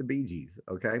like the Bee Gees,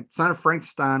 okay? Son of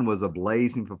Frankenstein was a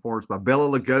blazing performance by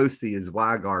Bela Lugosi as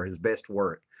Weigar, his best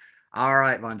work. All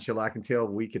right, Von Chill, I can tell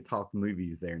we could talk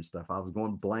movies there and stuff. I was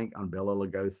going blank on Bela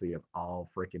Lugosi of all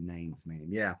freaking names, man.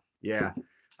 Yeah, yeah.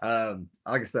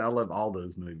 Like I said, I love all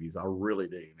those movies. I really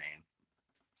do, man.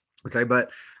 Okay, but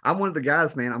I'm one of the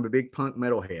guys, man. I'm a big punk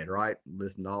metalhead, right?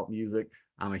 Listen to alt music.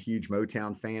 I'm a huge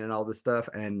Motown fan and all this stuff,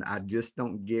 and I just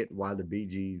don't get why the Bee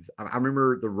Gees. I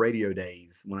remember the radio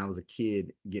days when I was a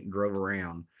kid getting drove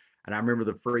around, and I remember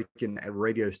the freaking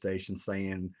radio station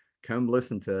saying, "Come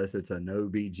listen to us. It's a no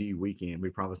BG weekend.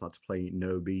 We promise not to play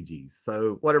no Bee Gees."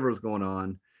 So whatever was going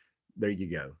on, there you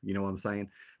go. You know what I'm saying?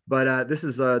 But this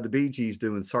is the Bee Gees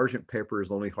doing Sergeant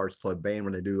Pepper's Lonely Hearts Club Band,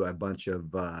 where they do a bunch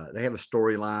of. They have a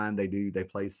storyline. They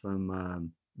play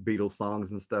some Beatles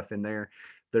songs and stuff in there.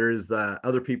 There's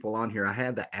other people on here. I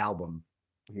have the album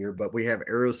here, but we have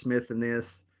Aerosmith in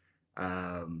this.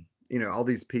 You know, all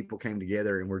these people came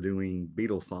together and we're doing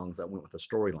Beatles songs that went with the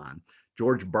storyline.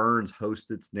 George Burns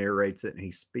hosts it, narrates it, and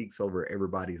he speaks over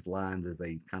everybody's lines as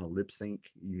they kind of lip sync.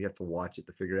 You have to watch it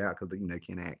to figure it out because you know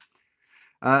can't act.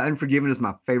 Unforgiven is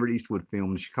my favorite Eastwood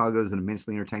film. Chicago is an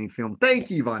immensely entertaining film.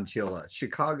 Thank you, Von Chilla.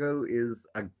 Chicago is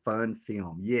a fun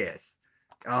film. Yes.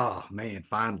 Oh man,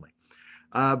 finally.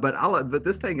 But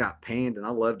this thing got panned and I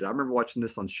loved it. I remember watching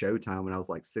this on Showtime when I was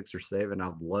like 6 or 7.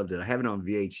 I've loved it. I have it on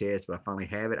VHS, but I finally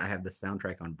have it. I have the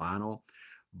soundtrack on vinyl,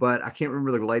 but I can't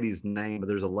remember the lady's name. But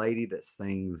there's a lady that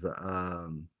sings. Is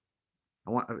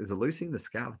it Lucy in the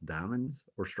Sky with Diamonds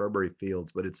or Strawberry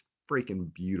Fields? But it's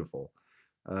freaking beautiful.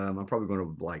 I'm probably going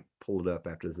to like pull it up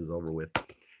after this is over with.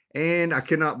 And I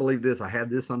cannot believe this. I had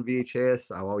this on VHS.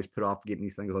 I always put off getting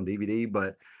these things on DVD,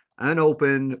 but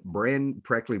unopened,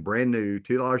 practically brand new,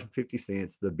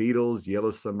 $2.50. The Beatles Yellow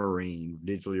Submarine,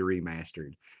 digitally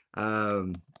remastered.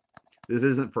 This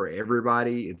isn't for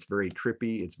everybody. It's very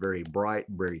trippy. It's very bright,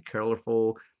 very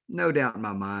colorful. No doubt in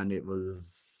my mind, it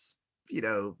was, you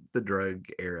know, the drug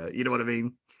era. You know what I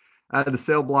mean? The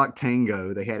Cell Block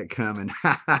Tango, they had it coming.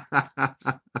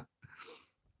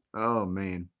 Oh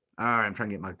man. All right, I'm trying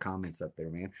to get my comments up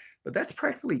there, man. But that's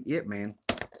practically it, man.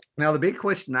 Now, the big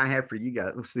question I have for you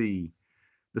guys, let's see.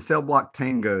 The Cell Block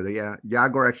Tango,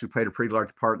 Yagar actually played a pretty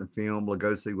large part in the film.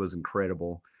 Lugosi was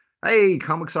incredible. Hey,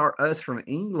 Comics Are Us from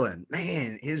England.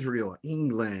 Man, Israel,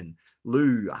 England,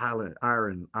 Lou,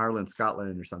 Ireland,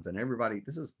 Scotland, or something. Everybody,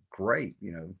 this is great.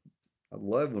 You know, I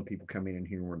love when people come in and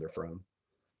hear where they're from.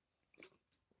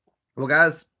 Well,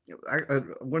 guys,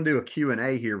 I'm going to do a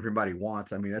Q&A here if everybody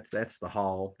wants. I mean, that's the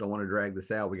haul. Don't want to drag this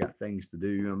out. We got things to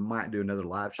do. I might do another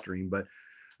live stream, but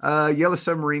Yellow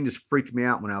Submarine just freaked me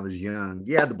out when I was young.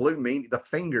 Yeah, the blue mean the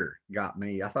finger got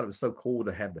me. I thought it was so cool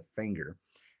to have the finger.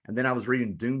 And then I was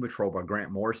reading Doom Patrol by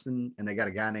Grant Morrison, and they got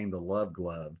a guy named the Love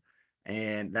Glove.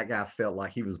 And that guy felt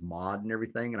like he was mod and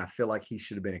everything. And I feel like he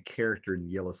should have been a character in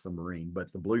Yellow Submarine,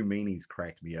 but the blue meanies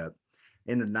cracked me up.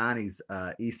 In the 90s,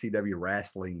 ECW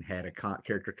Wrestling had a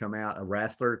character come out, a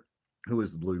wrestler who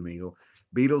was the Blue Meal.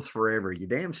 Beatles forever. You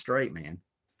damn straight, man.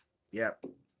 Yep.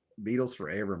 Beatles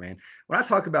forever, man. When I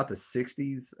talk about the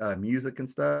 60s music and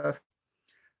stuff,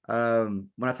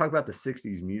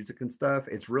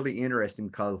 it's really interesting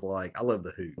because, like, I love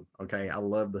The Who. Okay. I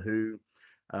love The Who.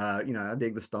 You know, I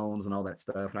dig the Stones and all that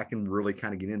stuff. And I can really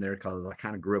kind of get in there because I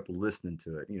kind of grew up listening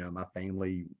to it. You know, my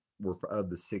family were of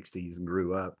the 60s and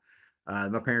grew up.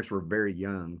 My parents were very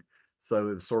young. So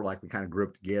it was sort of like we kind of grew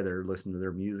up together, listening to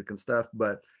their music and stuff.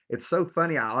 But it's so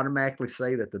funny. I automatically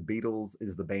say that the Beatles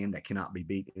is the band that cannot be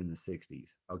beat in the 60s.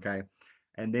 Okay.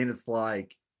 And then it's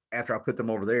like, after I put them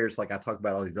over there, it's like I talk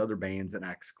about all these other bands and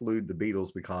I exclude the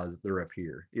Beatles because they're up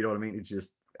here. You know what I mean? It's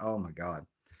just, oh my God.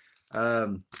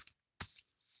 Um,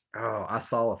 oh, I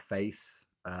saw a face.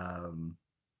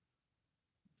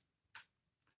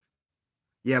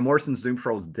 Yeah, Morrison's Doom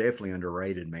Patrol is definitely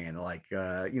underrated, man. Like,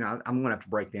 I'm gonna have to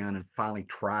break down and finally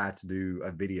try to do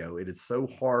a video. It is so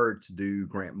hard to do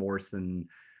Grant Morrison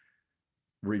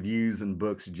reviews and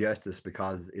books justice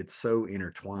because it's so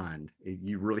intertwined.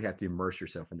 You really have to immerse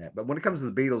yourself in that. But when it comes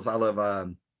to the Beatles, I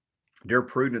love Dear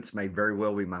Prudence may very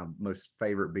well be my most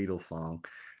favorite Beatles song.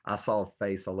 I Saw a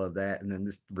Face, I love that. And then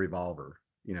this Revolver,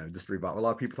 just Revolver. A lot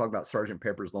of people talk about Sergeant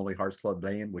Pepper's Lonely Hearts Club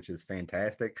Band, which is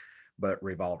fantastic, but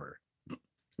Revolver.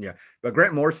 Yeah. But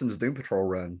Grant Morrison's Doom Patrol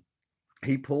run,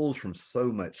 he pulls from so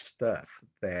much stuff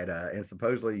that, and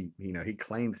supposedly, he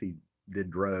claims he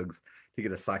did drugs to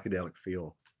get a psychedelic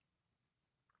feel.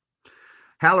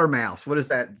 Howler Mouse, what does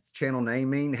that channel name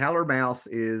mean? Howler Mouse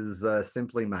is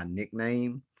simply my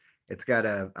nickname. It's got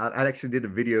I actually did a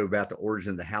video about the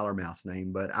origin of the Howler Mouse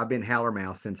name, but I've been Howler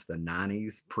Mouse since the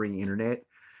 90s, pre-internet.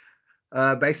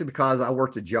 Basically because I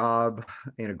worked a job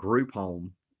in a group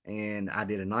home and I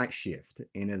did a night shift.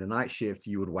 And in the night shift,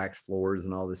 you would wax floors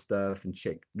and all this stuff and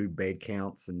do bed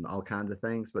counts and all kinds of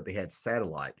things, but they had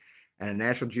satellite. And a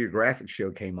National Geographic show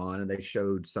came on and they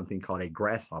showed something called a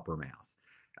grasshopper mouse.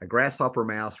 A grasshopper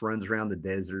mouse runs around the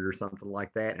desert or something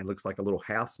like that and looks like a little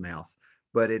house mouse,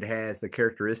 but it has the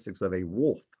characteristics of a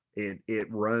wolf. It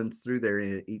runs through there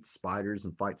and it eats spiders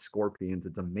and fights scorpions.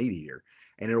 It's a meat eater,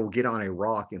 and it'll get on a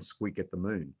rock and squeak at the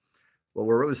moon. Well,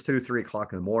 where it was 2, 3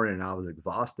 o'clock in the morning and I was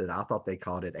exhausted, I thought they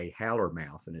called it a howler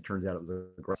mouse, and it turns out it was a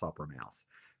grasshopper mouse.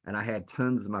 And I had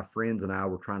tons of my friends and I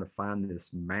were trying to find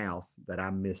this mouse that I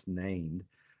misnamed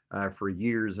for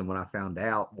years. And when I found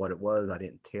out what it was, I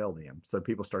didn't tell them. So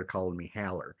people started calling me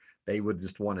Howler. They would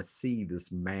just want to see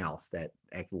this mouse that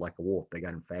acted like a wolf. They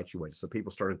got infatuated. So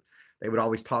they would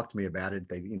always talk to me about it.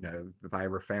 If I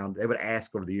ever found, they would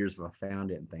ask over the years if I found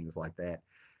it and things like that.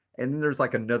 And then there's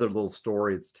like another little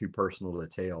story that's too personal to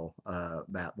tell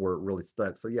about where it really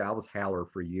stuck. So yeah, I was Howler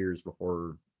for years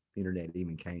before the internet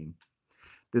even came.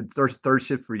 Did third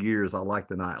shift for years. I like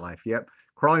the nightlife. Yep.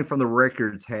 Crawling from the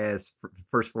Records has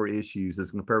first 4 issues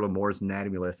as compared to Moore's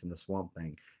Anatomy Lesson, The Swamp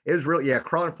Thing. It was really,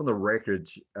 Crawling from the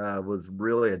Records was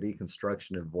really a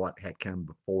deconstruction of what had come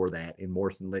before that, and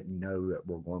Morrison letting you know that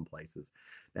we're going places.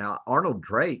 Now, Arnold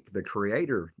Drake, the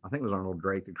creator, I think it was Arnold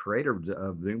Drake, the creator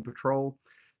of Doom Patrol,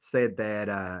 said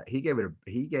that he gave it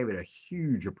a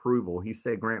huge approval. He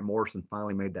said Grant Morrison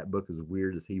finally made that book as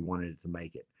weird as he wanted it to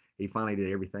make it. He finally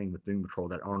did everything with Doom Patrol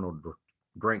that Arnold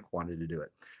Drake wanted to do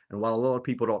it. And what a lot of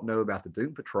people don't know about the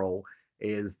Doom Patrol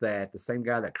is that the same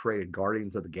guy that created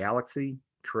Guardians of the Galaxy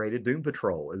created Doom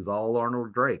Patrol. It was all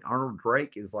Arnold Drake. Arnold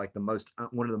Drake is like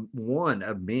one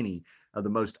of many of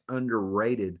the most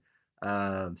underrated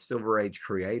Silver Age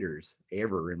creators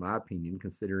ever, in my opinion,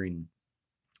 considering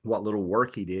what little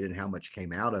work he did and how much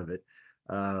came out of it.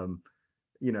 A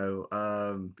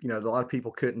lot of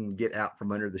people couldn't get out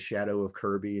from under the shadow of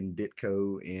Kirby and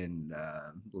Ditko and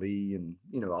Lee and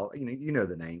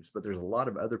the names, but there's a lot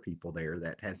of other people there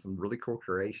that has some really cool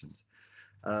creations.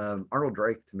 Arnold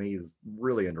Drake to me is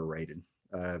really underrated.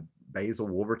 Basil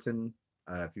Wolverton,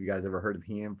 if you guys ever heard of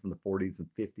him from the 40s and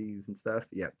 50s and stuff,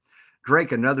 yeah.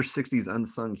 Drake, another 60s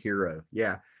unsung hero,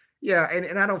 yeah. Yeah,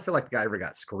 and I don't feel like the guy ever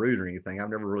got screwed or anything. I've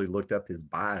never really looked up his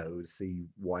bio to see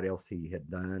what else he had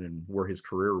done and where his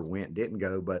career went and didn't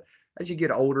go. But as you get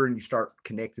older and you start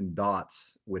connecting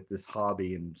dots with this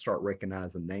hobby and start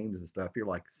recognizing names and stuff, you're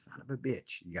like, son of a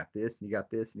bitch, you got this and you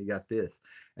got this and you got this.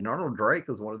 And Arnold Drake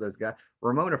is one of those guys.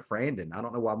 Ramona Frandon, I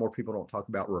don't know why more people don't talk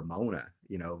about Ramona,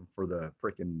 for the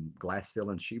freaking glass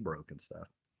ceiling she broke and stuff.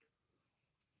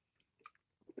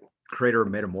 Creator of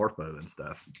Metamorpho and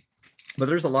stuff. But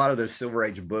there's a lot of those Silver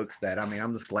Age books that,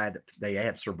 I'm just glad that they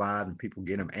have survived and people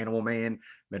get them. Animal Man,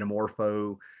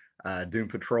 Metamorpho, Doom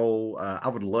Patrol. I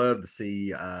would love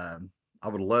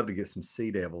to get some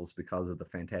Sea Devils because of the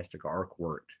fantastic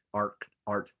artwork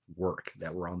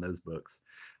that were on those books.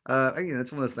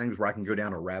 It's one of those things where I can go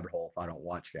down a rabbit hole if I don't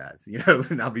watch, guys, and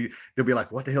they'll be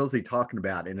like, what the hell is he talking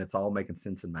about? And it's all making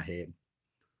sense in my head.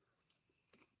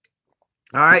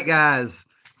 All right, guys.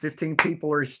 15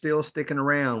 people are still sticking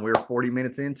around. We're 40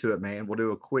 minutes into it, man. We'll do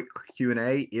a quick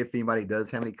Q&A if anybody does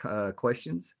have any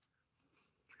questions.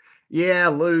 Yeah,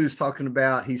 Lou's talking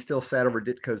about he's still sad over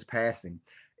Ditko's passing.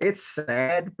 It's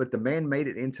sad, but the man made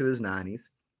it into his 90s.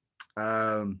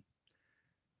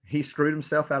 he screwed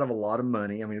himself out of a lot of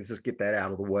money. I mean, let's just get that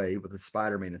out of the way with the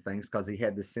Spider-Man and things, because he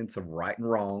had this sense of right and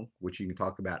wrong, which you can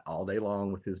talk about all day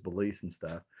long with his beliefs and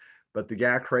stuff. But the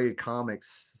guy created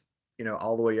comics,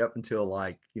 all the way up until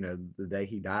like, the day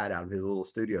he died out of his little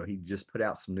studio. He just put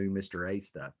out some new Mr. A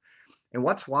stuff. And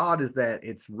what's wild is that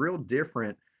it's real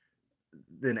different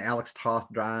than Alex Toth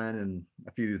dying and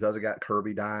a few of these other guys,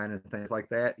 Kirby dying and things like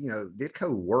that.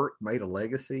 Ditko worked, made a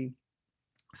legacy,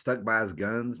 stuck by his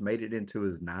guns, made it into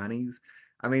his 90s.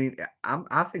 I mean,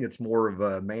 I think it's more of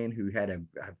a man who had a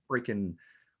freaking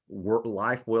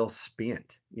life well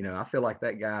spent. I feel like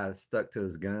that guy stuck to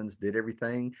his guns, did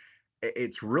everything.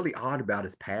 It's really odd about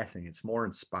his passing. It's more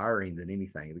inspiring than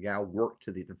anything. The guy worked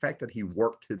the fact that he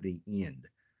worked to the end.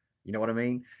 You know what I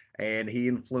mean? And he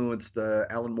influenced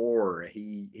Alan Moore.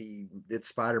 He did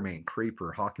Spider-Man,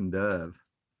 Creeper, Hawk and Dove.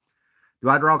 Do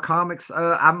I draw comics?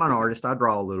 I'm an artist. I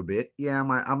draw a little bit. Yeah,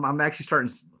 I'm actually starting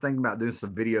to think about doing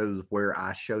some videos where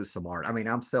I show some art. I mean,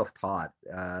 I'm self-taught.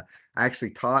 I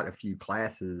actually taught a few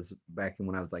classes back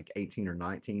when I was like 18 or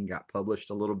 19, got published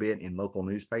a little bit in local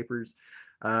newspapers.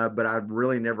 But I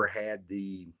really never had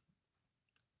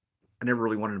I never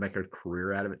really wanted to make a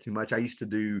career out of it too much. I used to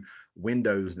do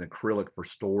windows and acrylic for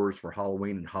stores for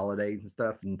Halloween and holidays and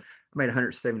stuff. And I made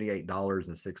 $178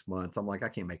 in 6 months. I'm like, I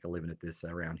can't make a living at this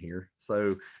around here.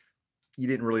 So you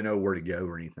didn't really know where to go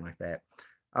or anything like that.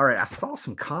 All right. I saw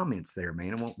some comments there,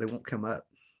 man. They won't come up.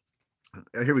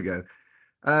 Here we go.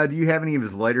 Do you have any of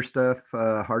his later stuff?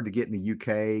 Hard to get in the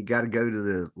UK. Got to go to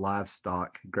the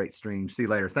livestock. Great stream. See you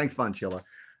later. Thanks, Fonchilla.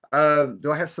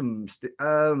 Do I have some?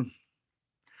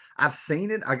 I've seen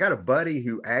it. I got a buddy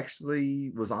who actually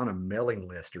was on a mailing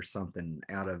list or something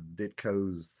out of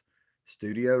Ditko's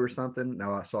studio or something.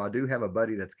 Now, so I do have a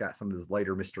buddy that's got some of his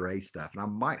later Mr. A stuff, and I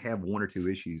might have 1 or 2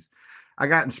 issues. I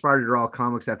got inspired to draw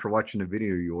comics after watching a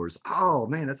video of yours. Oh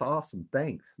man, that's awesome.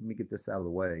 Thanks. Let me get this out of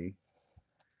the way.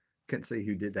 Couldn't see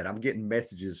who did that. I'm getting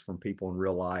messages from people in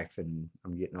real life, and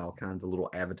I'm getting all kinds of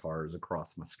little avatars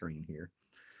across my screen here.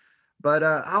 But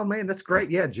oh man, that's great.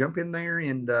 Yeah, jump in there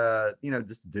and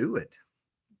just do it.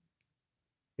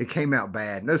 It came out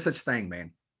bad. No such thing,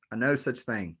 man. No such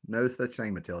thing. No such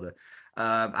thing, Matilda.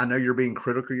 I know you're being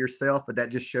critical of yourself, but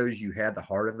that just shows you have the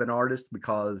heart of an artist,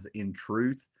 because in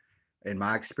truth, in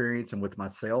my experience and with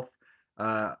myself,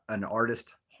 an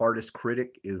artist's hardest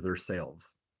critic is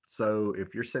themselves. So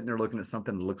if you're sitting there looking at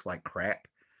something that looks like crap,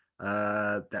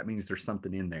 that means there's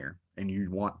something in there and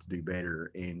you want to do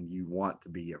better and you want to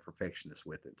be a perfectionist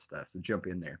with it and stuff. So jump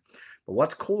in there. But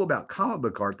what's cool about comic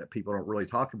book art that people don't really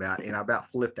talk about, and I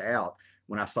about flipped out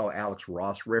when I saw Alex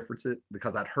Ross reference it,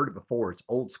 because I'd heard it before. It's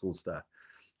old school stuff.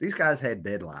 These guys had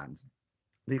deadlines.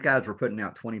 These guys were putting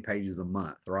out 20 pages a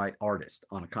month, right? Artist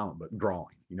on a comic book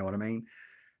drawing. You know what I mean?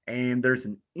 And there's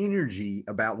an energy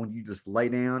about when you just lay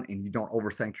down and you don't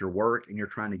overthink your work and you're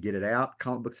trying to get it out.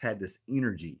 Comic books had this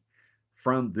energy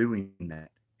from doing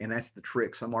that. And that's the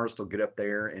trick. Some artists will get up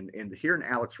there and hearing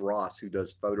Alex Ross, who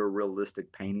does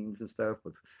photorealistic paintings and stuff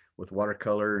with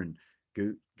watercolor and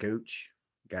gooch.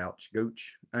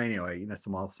 Anyway,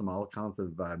 some all kinds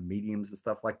of mediums and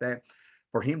stuff like that.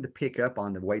 For him to pick up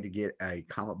on the way to get a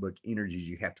comic book energy,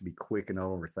 you have to be quick and not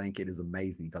overthink it, is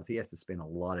amazing, because he has to spend a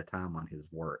lot of time on his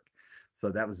work. So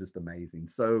that was just amazing.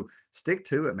 So stick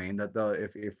to it, man.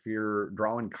 If you're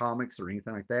drawing comics or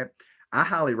anything like that, I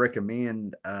highly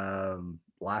recommend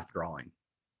life drawing.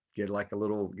 Get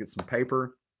some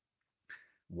paper,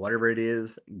 whatever it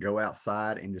is, go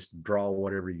outside and just draw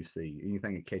whatever you see.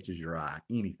 Anything that catches your eye,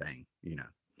 anything,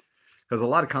 Because a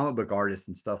lot of comic book artists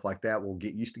and stuff like that will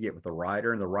used to get with a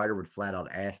writer, and the writer would flat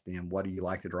out ask them, what do you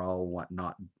like to draw? What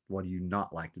do you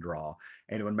not like to draw?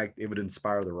 And it would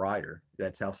inspire the writer.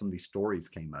 That's how some of these stories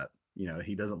came up.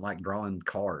 He doesn't like drawing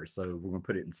cars, so we're going to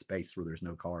put it in space where there's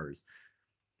no cars.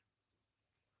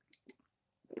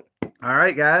 All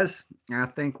right, guys, I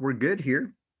think we're good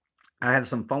here. I have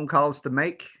some phone calls to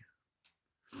make.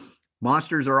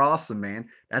 Monsters are awesome, man.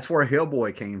 That's where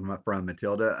Hellboy came from,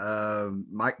 Matilda.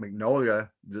 Mike Mignola,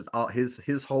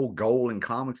 his whole goal in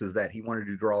comics is that he wanted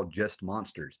to draw just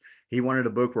monsters. He wanted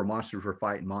a book where monsters were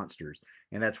fighting monsters,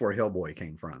 and that's where Hellboy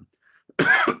came from.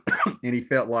 And he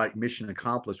felt like mission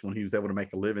accomplished when he was able to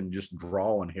make a living just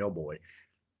drawing Hellboy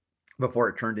before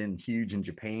it turned in huge in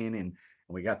Japan, and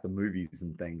we got the movies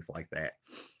and things like that.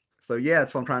 So yeah,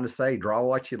 that's what I'm trying to say. Draw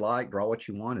what you like, draw what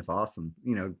you want. It's awesome.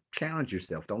 Challenge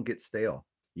yourself. Don't get stale.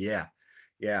 Yeah.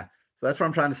 So that's what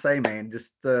I'm trying to say, man.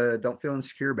 Just don't feel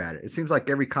insecure about it. It seems like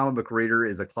every comic book reader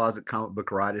is a closet comic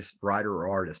book writer or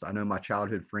artist. I know my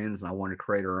childhood friends, and I want to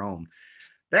create our own.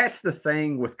 That's the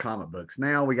thing with comic books.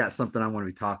 Now we got something I want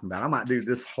to be talking about. I might do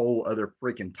this whole other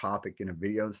freaking topic in a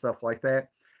video and stuff like that.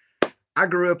 I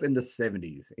grew up in the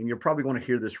 70s, and you're probably going to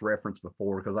hear this reference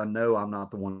before because I know I'm not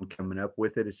the one coming up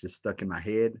with it. It's just stuck in my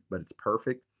head, but it's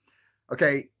perfect.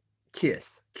 Okay,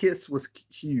 Kiss. Kiss was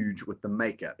huge with the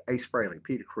makeup. Ace Frehley,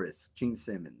 Peter Criss, Gene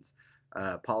Simmons,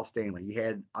 Paul Stanley.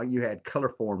 You had color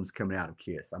forms coming out of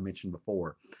Kiss. I mentioned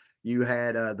before. You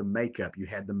had the makeup. You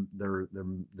had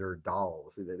their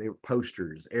dolls. They were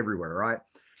posters everywhere, right?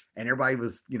 And everybody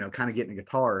was kind of getting a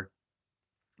guitar,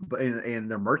 but and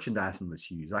their merchandising was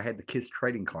huge. I had the Kiss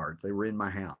trading cards. They were in my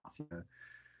house.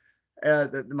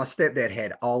 My stepdad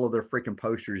had all of their freaking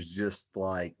posters just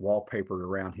like wallpapered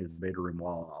around his bedroom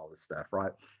wall and all this stuff,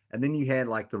 right? And then you had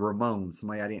like the Ramones,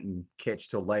 somebody I didn't catch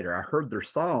till later. I heard their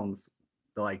songs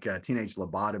like Teenage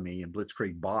Lobotomy and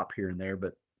Blitzkrieg Bop here and there,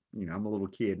 but I'm a little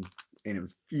kid, and it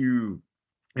was few.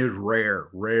 It was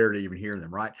rare to even hear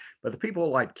them, right? But the people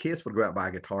like Kiss would go out and buy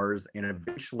guitars, and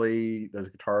eventually those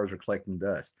guitars are collecting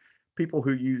dust. People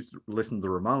who listened to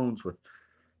the Ramones with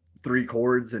three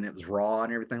chords and it was raw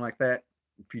and everything like that,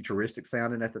 futuristic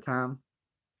sounding at the time,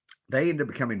 they ended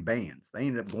up becoming bands. They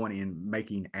ended up going in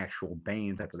making actual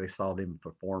bands after they saw them in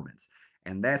performance.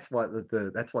 And that's what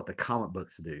the comic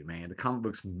books do, man. The comic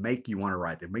books make you want to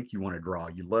write. They make you want to draw.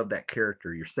 You love that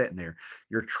character. You're sitting there.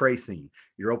 You're tracing.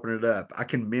 You're opening it up. I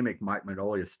can mimic Mike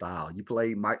Magnolia's style. You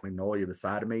play Mike Magnolia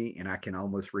beside of me, and I can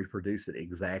almost reproduce it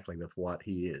exactly with what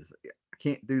he is. I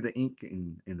can't do the ink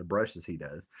and the brushes he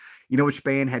does. You know which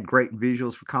band had great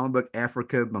visuals for comic book?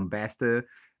 Africa, Bombasta,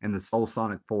 and the Soul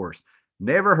Sonic Force.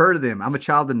 Never heard of them. I'm a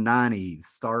child of the 90s.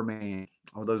 Starman.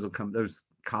 Oh, those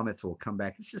comments will come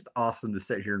back. It's just awesome to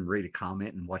sit here and read a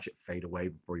comment and watch it fade away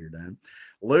before you're done.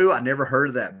 Lou, I never heard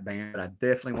of that band, but I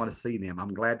definitely want to see them.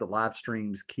 I'm glad the live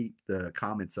streams keep the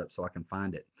comments up so I can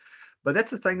find it. But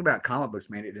that's the thing about comic books,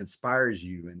 man. It inspires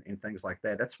you and things like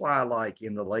that. That's why I like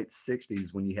in the late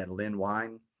 60s when you had Lynn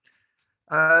Wine.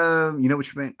 You know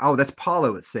what you mean? Oh, that's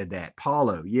Paulo that said that.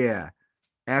 Paulo, yeah.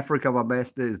 Africa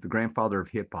Bombasta is the grandfather of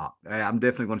hip hop. I'm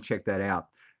definitely going to check that out.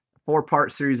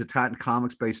 4-part series of Titan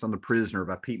Comics based on The Prisoner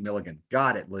by Pete Milligan.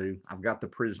 Got it, Lou. I've got The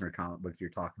Prisoner comic book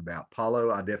you're talking about. Paulo,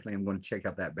 I definitely am going to check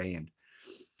out that band.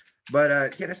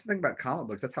 But yeah, that's the thing about comic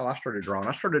books. That's how I started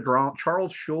drawing.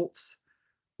 Charles Schulz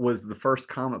was the first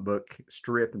comic book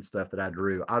strip and stuff that I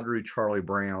drew. I drew Charlie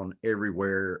Brown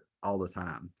everywhere all the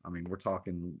time. I mean, we're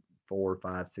talking 4,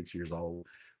 5, 6 years old.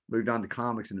 Moved on to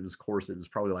comics, and it was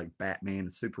probably like Batman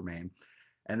and Superman.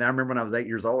 And then I remember when I was 8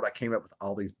 years old, I came up with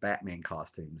all these Batman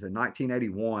costumes. In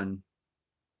 1981,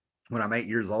 when I'm 8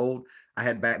 years old, I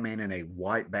had Batman in a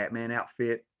white Batman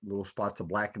outfit, little spots of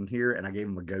black in here, and I gave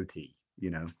him a goatee.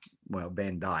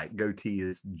 Van Dyke. Goatee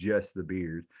is just the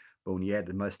beard, but when you add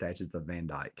the mustache, it's a Van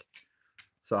Dyke.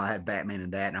 So I had Batman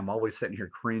in that, and I'm always sitting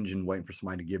here cringing, waiting for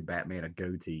somebody to give Batman a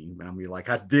goatee. And I'm be like,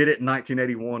 I did it in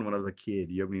 1981 when I was a kid.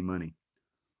 You owe me money.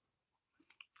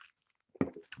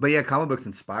 But yeah, comic books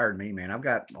inspired me, man. I've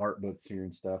got art books here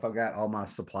and stuff. I've got all my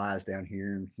supplies down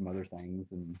here and some other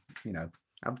things. And,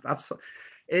 I've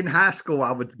in high school,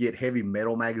 I would get heavy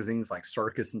metal magazines like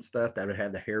Circus and stuff that would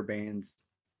have the hair bands.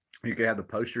 You could have the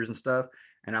posters and stuff.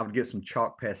 And I would get some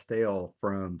chalk pastel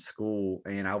from school,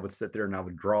 and I would sit there and I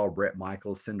would draw Bret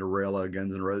Michaels, Cinderella,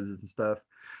 Guns N' Roses and stuff.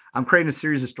 I'm creating a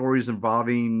series of stories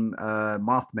involving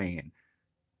Mothman,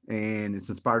 and it's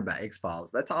inspired by X-Files.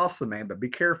 That's awesome, man. But be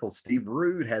careful. Steve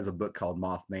Rude has a book called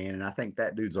Mothman, and I think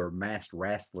that dude's a masked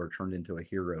wrestler turned into a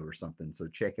hero or something. So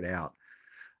check it out.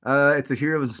 It's a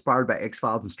hero was inspired by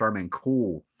X-Files and Starman.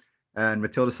 Cool. And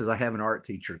Matilda says, I have an art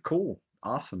teacher. Cool.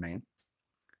 Awesome, man.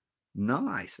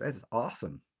 Nice. That's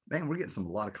awesome. Man, we're getting a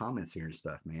lot of comments here and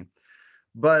stuff, man.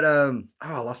 But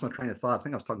I lost my train of thought. I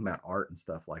think I was talking about art and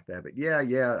stuff like that. But yeah,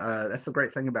 that's the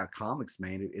great thing about comics,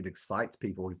 man. It excites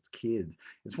people. It's kids.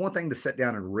 It's one thing to sit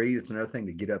down and read. It's another thing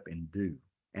to get up and do.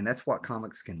 And that's what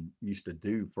comics used to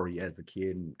do for you as a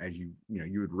kid. And as you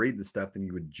would read the stuff, then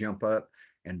you would jump up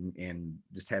and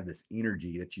just have this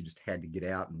energy that you just had to get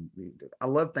out. And I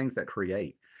love things that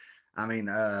create. I mean,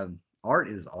 art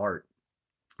is art.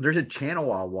 There's a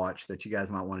channel I watch that you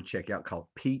guys might want to check out called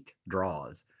Pete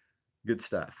Draws. Good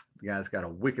stuff. The guy's got a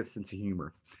wicked sense of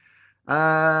humor.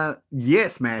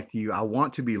 Yes, Matthew, I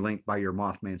want to be linked by your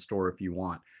Mothman store if you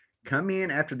want. Come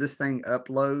in after this thing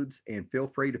uploads and feel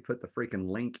free to put the freaking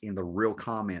link in the real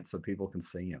comments so people can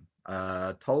see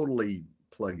them. Totally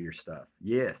plug your stuff.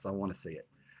 Yes, I want to see it.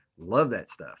 Love that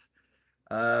stuff.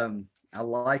 I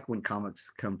like when comics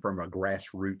come from a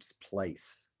grassroots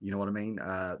place. You know what I mean?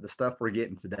 The stuff we're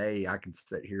getting today, I can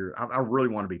sit here. I really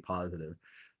want to be positive.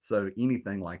 So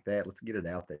anything like that, let's get it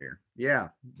out there. Yeah,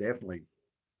 definitely.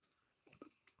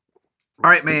 All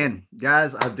right, man.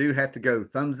 Guys, I do have to go.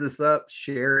 Thumbs this up,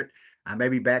 share it. I may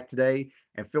be back today.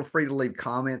 And feel free to leave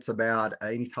comments about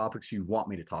any topics you want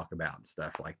me to talk about and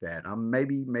stuff like that.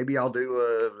 Maybe I'll do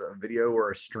a video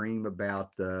or a stream about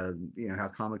how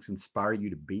comics inspire you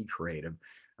to be creative.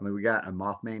 I mean, we got a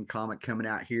Mothman comic coming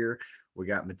out here. We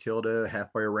got Matilda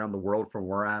halfway around the world from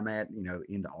where I'm at,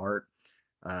 into art.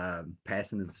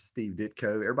 Passing to Steve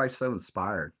Ditko. Everybody's so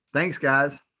inspired. Thanks,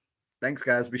 guys. Thanks,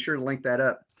 guys. Be sure to link that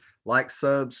up. Like,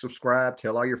 sub, subscribe,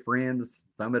 tell all your friends,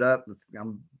 thumb it up.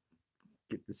 I'm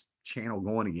get this channel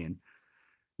going again.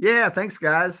 Yeah, thanks,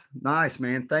 guys. Nice,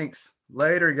 man. Thanks.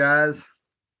 Later, guys.